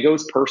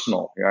 Lego's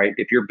personal, right?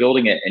 If you're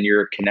building it and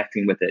you're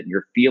connecting with it and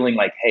you're feeling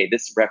like, hey,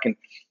 this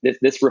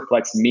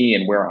reflects me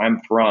and where I'm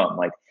from,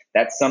 like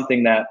that's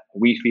something that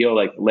we feel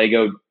like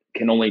Lego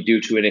can only do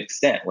to an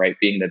extent, right?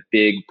 Being the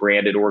big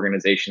branded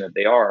organization that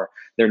they are,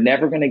 they're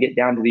never going to get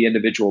down to the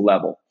individual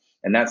level.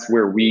 And that's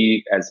where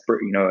we,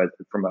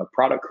 from a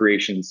product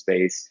creation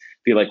space,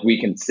 feel like we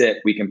can sit,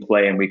 we can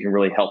play, and we can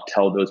really help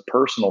tell those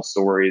personal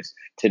stories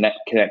to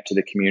connect to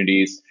the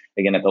communities,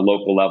 again, at the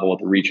local level, at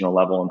the regional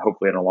level, and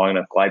hopefully on a long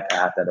enough glide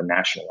path at a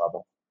national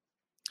level.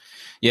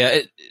 Yeah,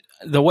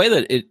 the way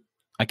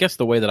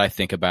that I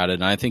think about it,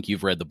 and I think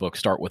you've read the book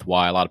Start With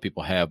Why, a lot of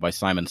people have, by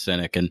Simon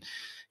Sinek. And,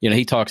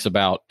 he talks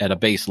about, at a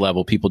base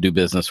level, people do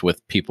business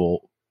with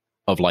people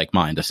of like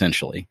mind,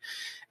 essentially.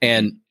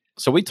 And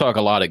so we talk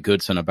a lot at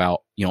Goodson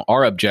about,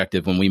 our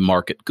objective when we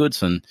market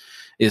Goodson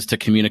is to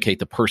communicate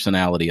the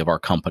personality of our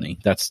company.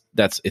 It's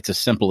as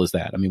simple as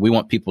that. I mean, we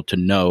want people to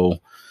know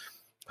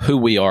who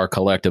we are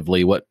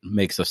collectively, what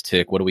makes us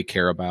tick, what do we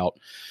care about,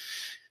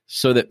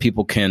 so that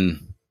people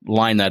can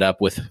line that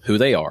up with who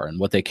they are and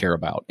what they care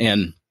about.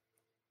 And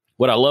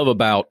what I love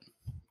about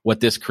what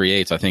this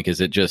creates, I think,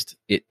 is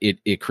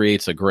it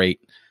creates a great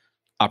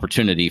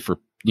opportunity for,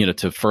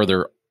 to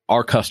further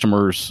our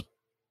customers'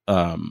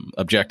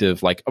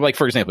 objective. Like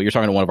for example, you're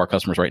talking to one of our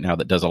customers right now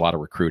that does a lot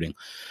of recruiting.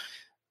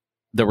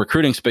 The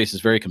recruiting space is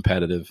very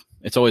competitive.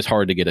 It's always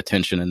hard to get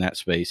attention in that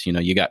space.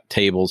 You got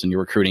tables and you're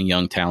recruiting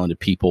young, talented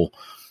people,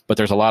 but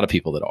there's a lot of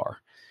people that are.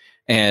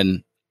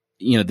 And,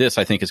 this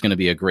I think is going to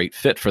be a great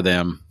fit for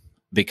them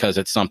because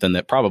it's something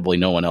that probably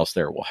no one else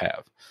there will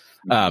have.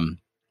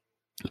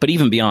 But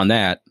even beyond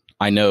that,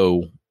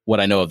 what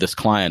I know of this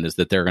client is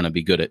that they're going to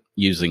be good at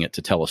using it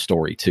to tell a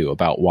story too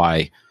about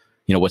why,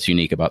 what's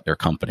unique about their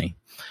company.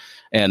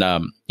 And,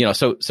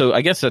 so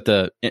I guess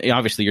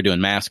obviously you're doing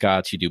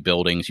mascots, you do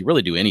buildings, you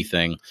really do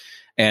anything.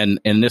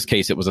 And in this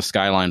case, it was a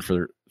Skyline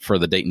for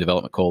the Dayton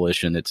Development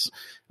Coalition. It's,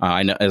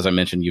 I know, as I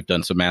mentioned, you've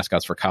done some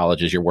mascots for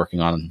colleges. You're working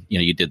on,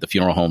 you did the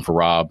funeral home for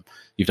Rob.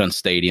 You've done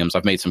stadiums.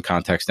 I've made some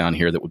contacts down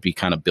here that would be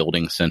kind of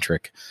building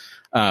centric.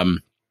 But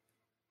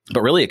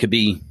really it could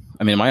be,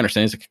 my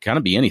understanding is it could kind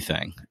of be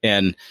anything.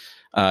 And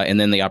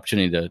then the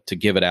opportunity to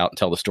give it out and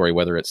tell the story,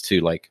 whether it's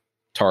to like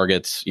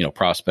targets,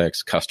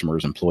 prospects,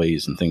 customers,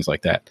 employees, and things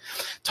like that.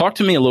 Talk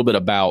to me a little bit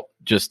about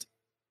just,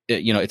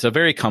 it's a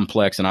very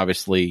complex and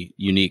obviously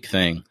unique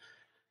thing.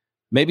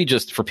 Maybe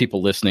just for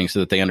people listening so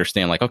that they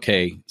understand, like,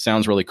 okay,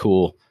 sounds really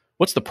cool.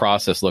 What's the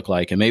process look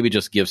like? And maybe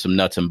just give some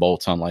nuts and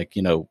bolts on, like,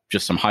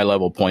 just some high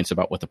level points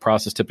about what the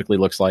process typically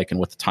looks like and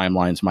what the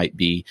timelines might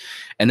be.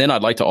 And then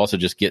I'd like to also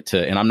just get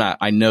to, and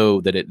I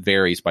know that it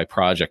varies by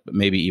project, but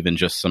maybe even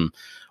just some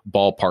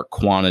ballpark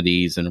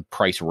quantities and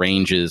price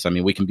ranges. I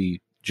mean, we can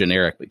be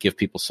generic, but give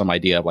people some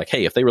idea of like,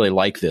 hey, if they really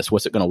like this,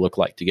 what's it going to look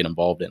like to get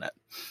involved in it?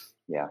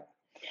 Yeah.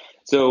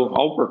 So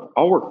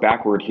I'll work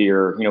backward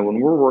here. When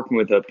we're working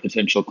with a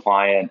potential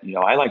client,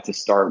 I like to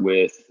start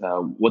with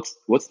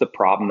what's the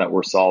problem that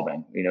we're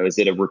solving. Is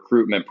it a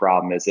recruitment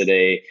problem? Is it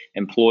a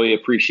employee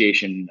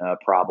appreciation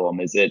problem?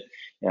 Is it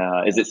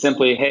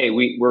simply, hey,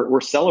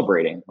 we're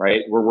celebrating,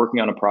 right? We're working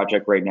on a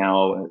project right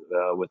now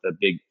with a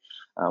big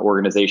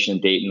organization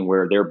in Dayton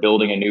where they're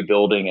building a new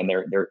building, and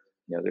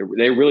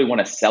they really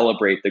want to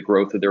celebrate the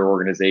growth of their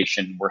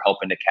organization. We're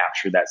helping to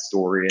capture that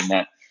story and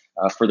that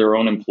for their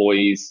own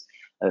employees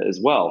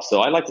as well.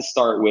 So I like to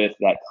start with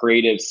that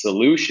creative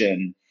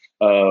solution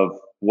of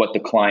what the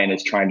client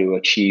is trying to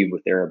achieve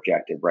with their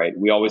objective, right?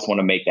 We always want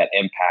to make that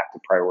impact, to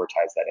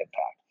prioritize that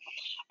impact.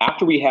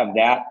 After we have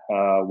that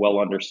well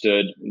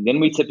understood, then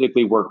we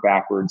typically work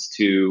backwards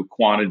to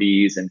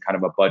quantities and kind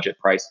of a budget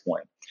price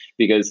point.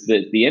 Because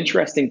the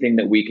interesting thing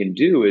that we can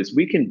do is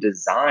we can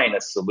design a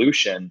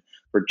solution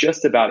for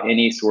just about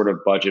any sort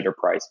of budget or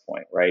price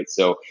point, right?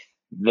 So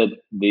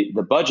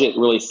the budget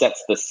really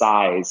sets the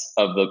size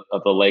of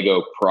the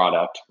Lego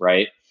product,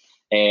 right?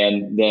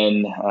 And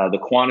then the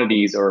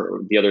quantities are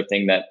the other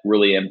thing that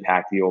really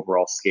impact the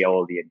overall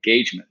scale of the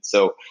engagement.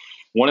 So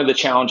one of the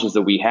challenges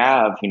that we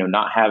have,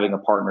 not having a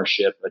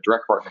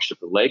direct partnership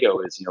with Lego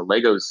is,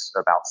 Lego's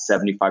about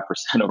 75%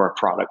 of our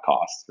product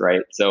cost,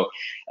 right? So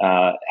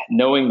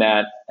knowing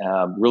that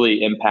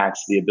really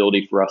impacts the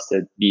ability for us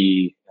to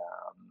be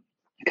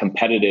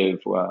competitive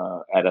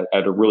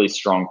at a really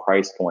strong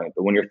price point.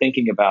 But when you're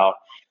thinking about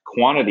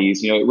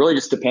quantities, it really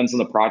just depends on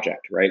the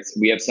project, right? So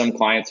we have some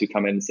clients who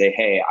come in and say,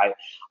 hey,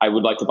 I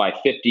would like to buy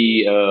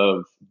 50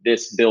 of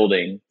this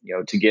building,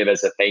 to give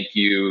as a thank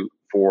you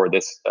for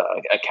this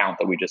account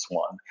that we just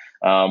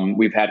won.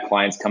 We've had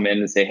clients come in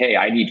and say, hey,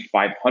 I need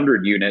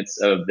 500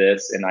 units of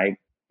this, and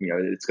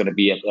it's going to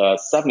be at a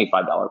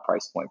 $75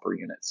 price point per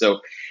unit. So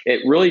it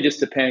really just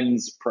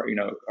depends.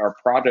 Our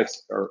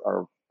projects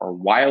are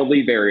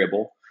wildly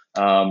variable.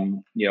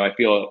 I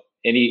feel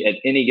at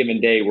any given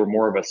day, we're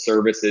more of a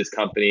services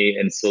company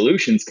and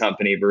solutions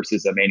company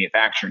versus a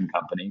manufacturing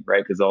company,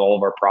 right? Because all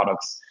of our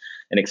products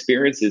and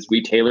experiences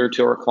we tailor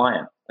to our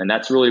client. And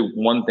that's really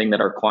one thing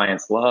that our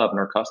clients love and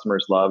our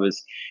customers love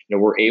is,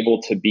 we're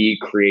able to be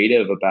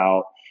creative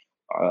about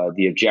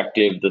the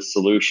objective, the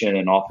solution,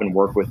 and often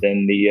work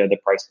within the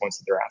price points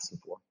that they're asking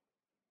for.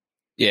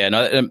 Yeah,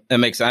 no, it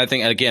makes. I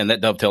think, again,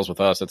 that dovetails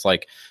with us. It's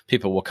like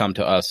people will come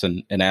to us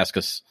and ask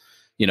us,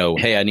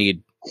 hey, I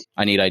need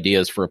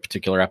ideas for a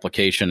particular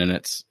application, and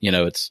it's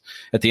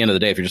at the end of the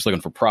day, if you're just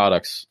looking for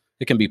products,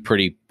 it can be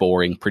pretty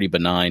boring, pretty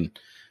benign.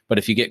 But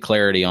if you get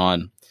clarity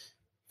on,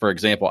 for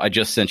example, I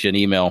just sent you an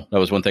email. That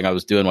was one thing I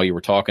was doing while you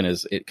were talking,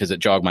 because it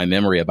jogged my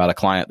memory about a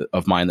client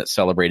of mine that's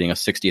celebrating a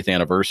 60th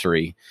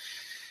anniversary,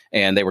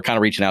 and they were kind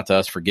of reaching out to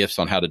us for gifts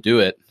on how to do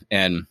it,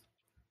 and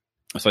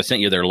so I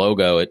sent you their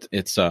logo.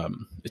 It's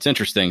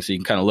interesting, so you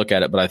can kind of look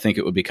at it. But I think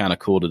it would be kind of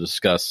cool to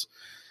discuss,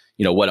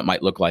 what it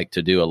might look like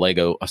to do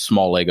a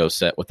small Lego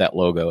set with that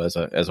logo as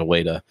a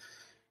way to,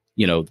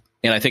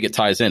 and I think it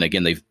ties in.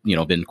 Again, they've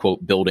been,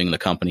 quote, building the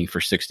company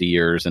for 60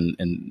 years, and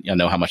I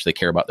know how much they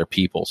care about their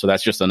people. So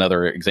that's just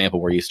another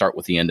example where you start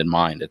with the end in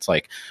mind. It's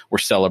like we're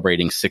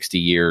celebrating 60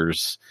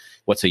 years.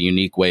 What's a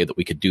unique way that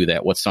we could do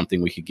that? What's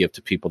something we could give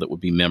to people that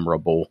would be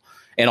memorable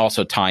and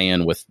also tie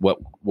in with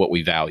what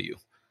we value?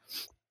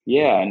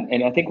 Yeah.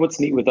 And I think what's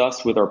neat with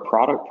us with our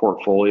product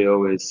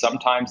portfolio is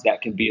sometimes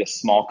that can be a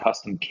small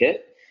custom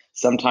kit.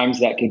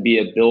 Sometimes that could be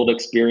a build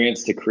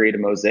experience to create a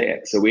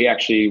mosaic. So we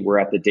actually were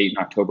at the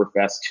Dayton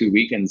Oktoberfest 2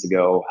 weekends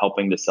ago,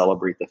 helping to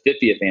celebrate the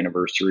 50th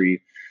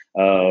anniversary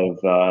of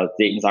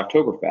Dayton's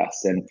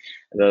Oktoberfest. And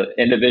the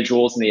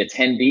individuals and the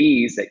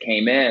attendees that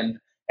came in,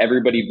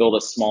 everybody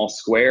built a small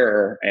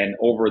square. And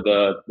over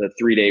the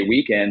 3-day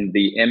weekend,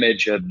 the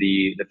image of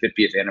the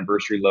 50th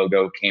anniversary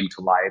logo came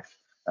to life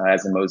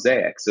as a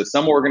mosaic. So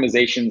some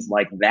organizations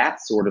like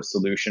that sort of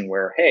solution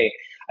where, hey,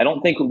 I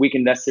don't think we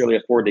can necessarily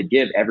afford to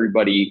give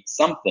everybody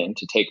something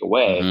to take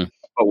away, mm-hmm.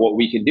 but what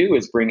we can do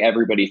is bring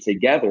everybody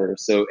together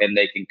and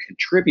they can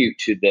contribute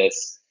to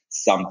this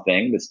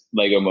something, this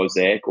Lego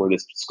mosaic or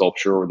this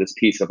sculpture or this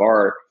piece of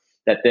art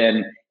that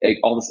then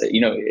all of a sudden,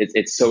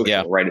 it's social,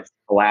 yeah. right? It's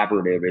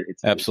collaborative.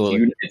 It's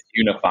absolutely it's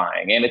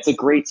unifying, and it's a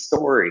great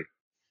story.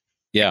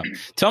 Yeah.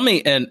 Tell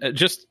me, and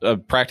just a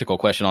practical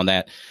question on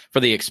that, for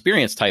the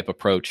experience type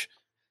approach,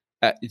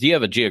 do you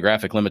have a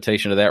geographic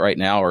limitation to that right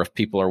now? Or if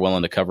people are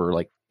willing to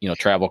cover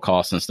travel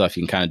costs and stuff,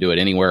 you can kind of do it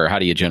anywhere, or how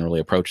do you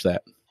generally approach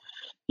that?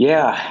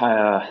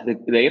 Yeah.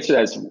 The answer to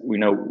that is,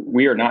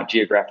 we are not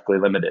geographically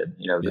limited,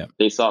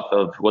 based off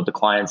of what the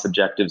client's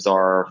objectives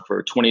are.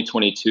 For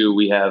 2022,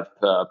 we have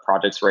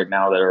projects right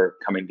now that are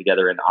coming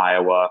together in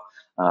Iowa.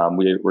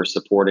 We're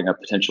supporting a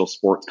potential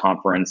sports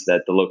conference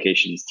that the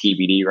location is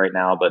TBD right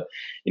now. But,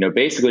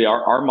 basically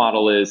our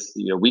model is,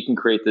 we can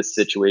create this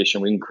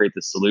situation, we can create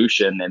the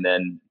solution and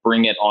then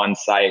bring it on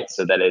site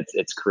so that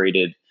it's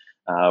created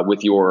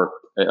with your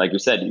like you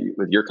said,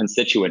 with your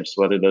constituents,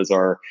 whether those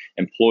are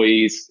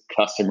employees,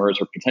 customers,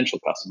 or potential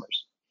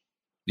customers.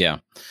 Yeah,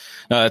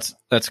 no,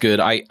 that's good.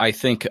 I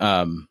think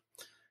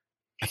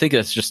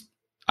that's just,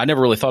 I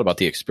never really thought about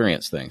the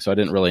experience thing, so I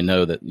didn't really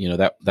know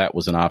that that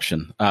was an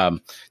option.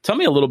 Tell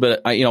me a little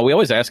bit. We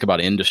always ask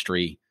about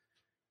industry.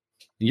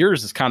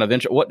 Yours is kind of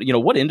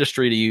what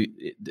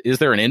industry is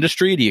there an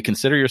industry? Do you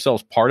consider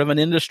yourselves part of an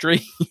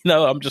industry?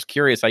 I'm just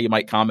curious how you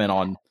might comment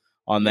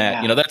on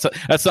that. Yeah.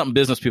 That's something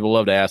business people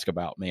love to ask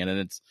about, man.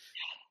 And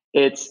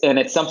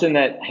it's something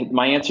that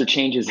my answer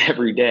changes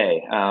every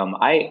day.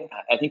 I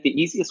think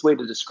the easiest way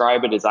to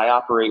describe it is I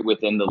operate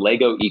within the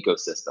Lego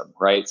ecosystem,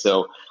 right?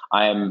 So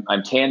I'm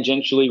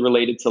tangentially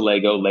related to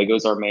Lego.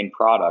 Lego's our main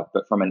product,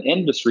 but from an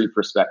industry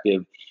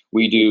perspective,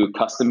 we do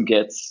custom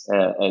kits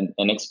and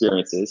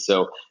experiences.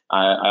 So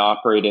I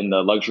operate in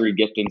the luxury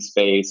gifting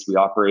space. We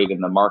operate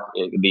in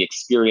the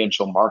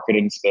experiential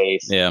marketing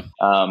space. Yeah.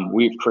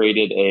 We've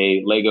created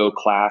a Lego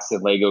class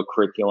and Lego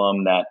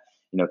curriculum that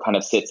kind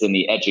of sits in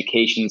the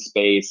education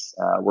space.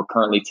 We're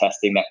currently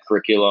testing that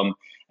curriculum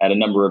at a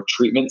number of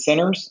treatment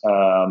centers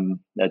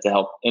to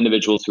help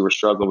individuals who are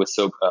struggling with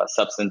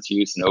substance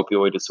use and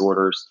opioid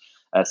disorders.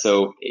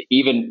 So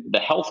even the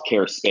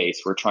healthcare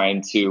space, we're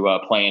trying to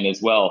play in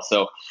as well.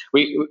 So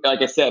we,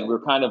 like I said,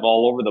 we're kind of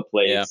all over the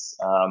place,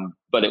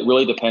 but it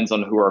really depends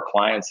on who our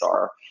clients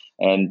are.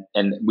 And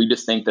we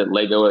just think that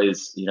Lego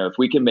is, if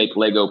we can make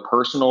Lego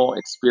personal,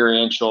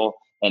 experiential,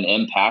 and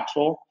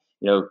impactful,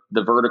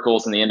 the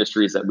verticals and the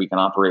industries that we can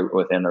operate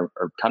within are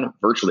kind of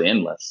virtually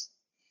endless.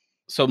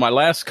 So my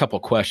last couple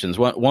questions,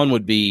 one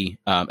would be,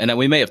 and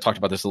we may have talked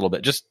about this a little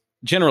bit, just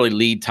generally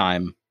lead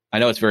time. I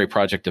know it's very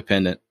project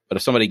dependent, but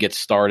if somebody gets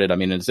started, I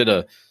mean, is it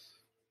a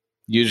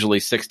usually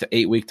 6 to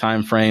 8 week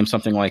time frame,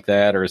 something like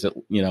that? Or is it,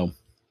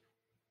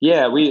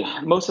 Yeah,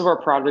 most of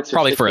our projects are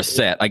probably for a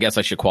set. I guess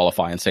I should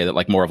qualify and say that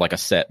like more of like a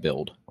set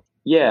build.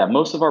 Yeah,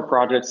 most of our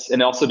projects,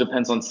 and it also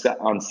depends on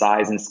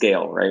size and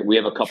scale, right? We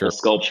have a couple of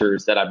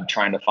sculptures that I'm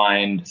trying to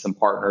find some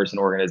partners and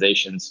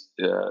organizations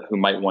who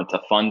might want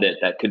to fund it.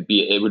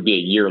 It would be a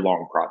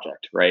year-long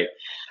project, right?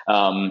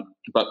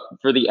 But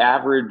for the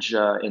average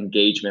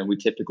engagement, we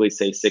typically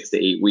say 6 to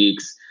 8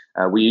 weeks.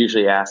 We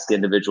usually ask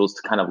individuals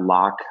to kind of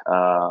lock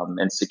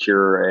and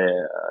secure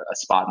a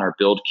spot in our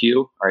build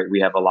queue. Right,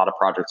 we have a lot of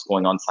projects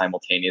going on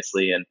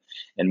simultaneously,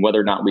 and whether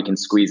or not we can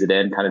squeeze it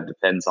in kind of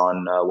depends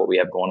on what we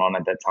have going on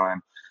at that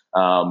time.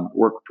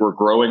 We're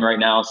growing right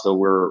now, so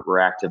we're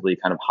actively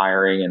kind of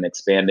hiring and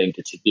expanding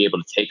to be able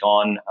to take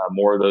on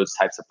more of those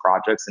types of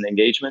projects and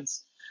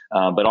engagements.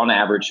 But on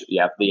average,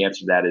 the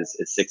answer to that is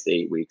 6 to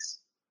 8 weeks.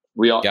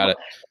 We all got it.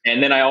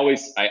 And then I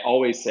always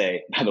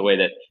say, by the way,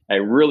 that I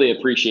really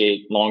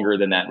appreciate longer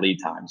than that lead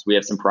times. We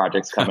have some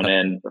projects coming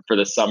in for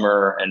the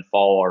summer and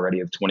fall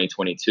already of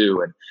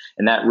 2022.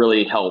 And that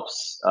really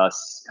helps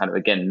us kind of,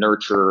 again,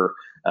 nurture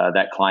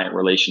that client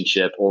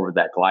relationship over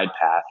that glide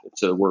path.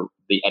 So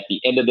at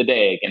the end of the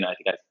day, again, I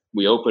think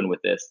we open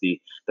with this, the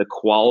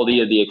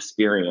quality of the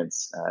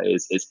experience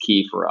is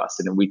key for us.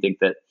 And we think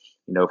that,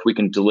 if we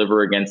can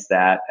deliver against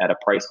that at a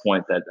price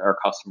point that our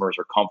customers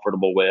are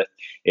comfortable with,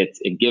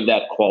 and give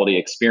that quality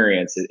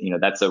experience,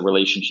 that's a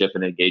relationship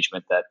and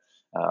engagement that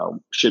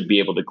should be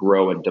able to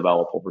grow and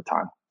develop over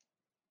time.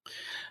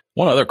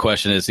 One other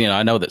question is,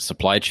 I know that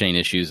supply chain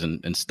issues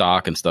and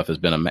stock and stuff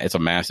it's a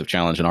massive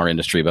challenge in our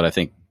industry, but I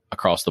think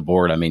across the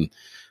board, I mean,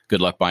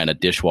 good luck buying a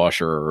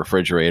dishwasher or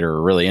refrigerator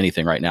or really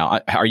anything right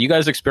now. Are you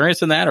guys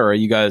experiencing that, or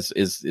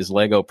is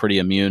Lego pretty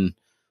immune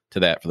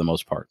to that for the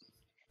most part?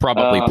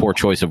 Probably poor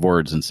choice of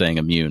words in saying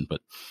immune,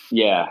 but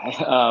yeah.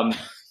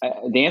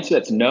 The answer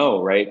that's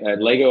no, right?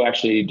 Lego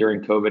actually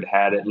during COVID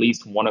had at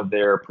least one of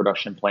their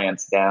production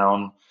plants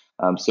down.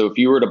 So if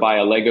you were to buy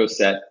a Lego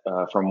set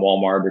from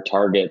Walmart or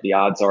Target, the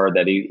odds are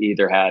that it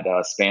either had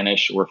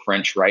Spanish or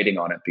French writing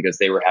on it because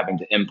they were having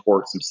to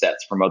import some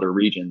sets from other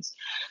regions.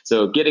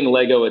 So getting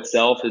Lego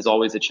itself is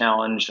always a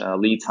challenge.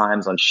 Lead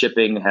times on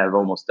shipping have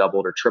almost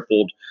doubled or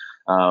tripled.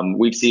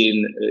 We've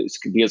seen,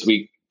 because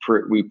we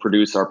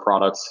produce our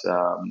products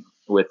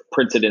with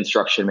printed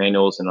instruction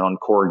manuals and on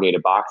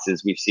corrugated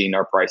boxes, we've seen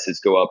our prices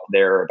go up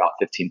there about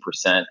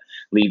 15%.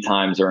 Lead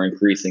times are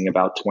increasing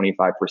about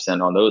 25%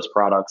 on those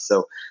products.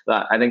 So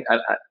I think,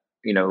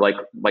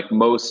 like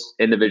most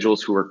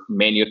individuals who are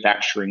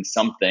manufacturing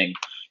something,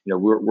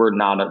 we're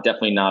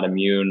definitely not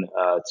immune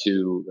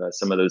to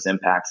some of those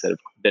impacts that have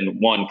been,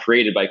 one,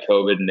 created by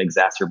COVID and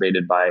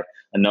exacerbated by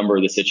a number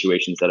of the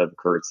situations that have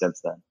occurred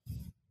since then.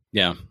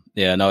 Yeah.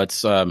 No,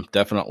 it's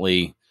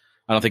definitely.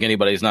 I don't think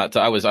anybody's not.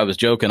 I was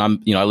joking.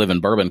 I live in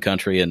bourbon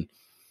country, and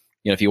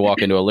if you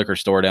walk into a liquor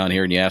store down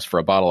here and you ask for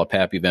a bottle of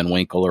Pappy Van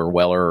Winkle or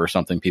Weller or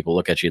something, people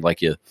look at you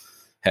like you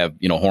have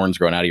horns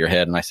growing out of your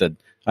head. And I said,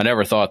 I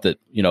never thought that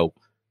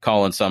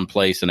calling some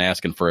place and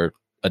asking for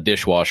a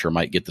dishwasher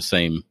might get the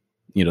same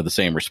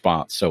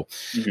response. So,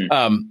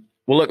 well,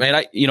 look, man,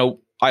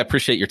 I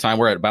appreciate your time.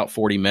 We're at about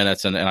 40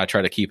 minutes, and I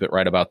try to keep it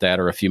right about that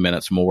or a few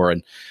minutes more.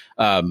 And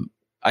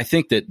I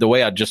think that the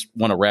way I just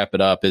want to wrap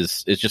it up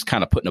is just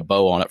kind of putting a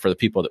bow on it for the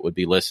people that would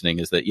be listening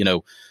is that,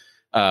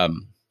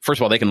 first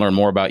of all, they can learn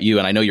more about you.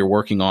 And I know you're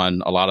working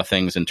on a lot of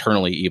things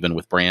internally, even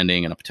with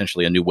branding and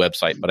potentially a new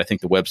website, but I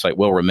think the website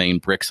will remain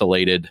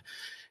Brixilated.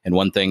 And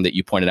one thing that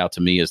you pointed out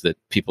to me is that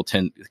people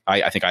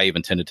I think I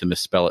even tended to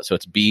misspell it. So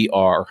it's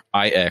Brixilated,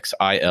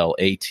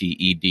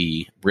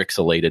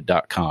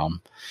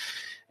 Brixilated.com.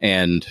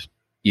 And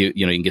you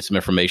can get some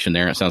information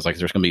there. It sounds like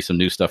there's going to be some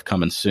new stuff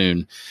coming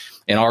soon.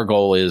 And our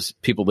goal is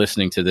people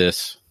listening to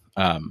this,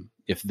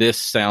 if this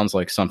sounds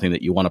like something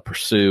that you want to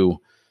pursue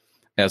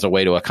as a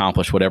way to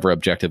accomplish whatever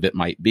objective it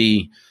might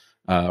be,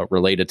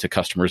 related to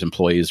customers,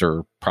 employees,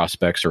 or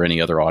prospects, or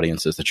any other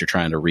audiences that you're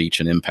trying to reach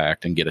and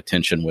impact and get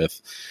attention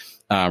with,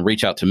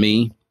 reach out to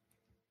me,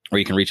 or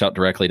you can reach out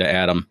directly to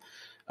Adam,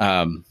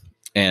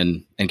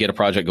 and get a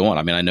project going.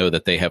 I mean, I know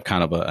that they have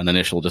kind of an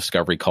initial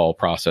discovery call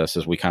process,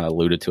 as we kind of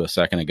alluded to a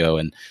second ago.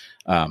 And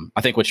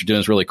I think what you're doing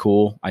is really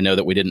cool. I know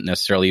that we didn't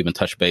necessarily even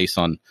touch base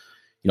on,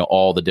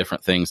 all the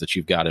different things that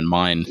you've got in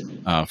mind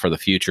for the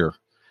future.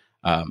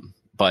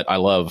 But I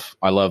love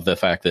the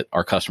fact that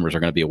our customers are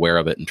going to be aware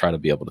of it and try to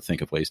be able to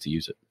think of ways to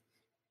use it.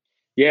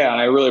 Yeah,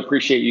 and I really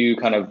appreciate you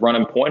kind of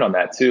running point on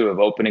that too, of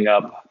opening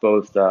up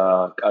both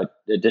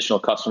additional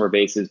customer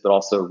bases, but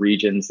also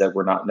regions that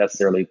we're not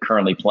necessarily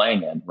currently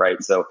playing in,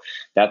 right? So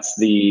that's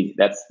the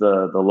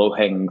low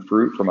hanging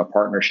fruit from a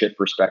partnership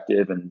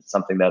perspective, and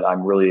something that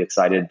I'm really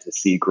excited to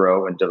see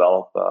grow and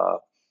develop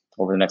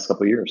over the next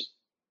couple of years.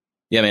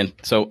 Yeah, man.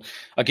 So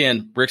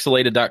again,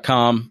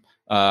 Brixilated.com.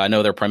 I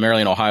know they're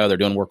primarily in Ohio. They're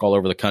doing work all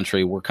over the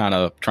country. We're kind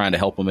of trying to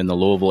help them in the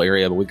Louisville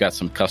area, but we've got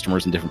some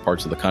customers in different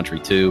parts of the country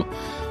too.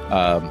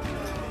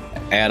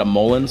 Adam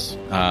Mullins,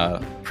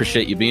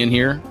 appreciate you being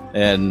here,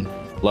 and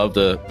love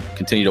to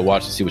continue to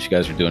watch to see what you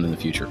guys are doing in the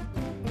future.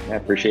 I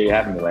appreciate you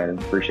having me, Landon.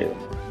 Appreciate it.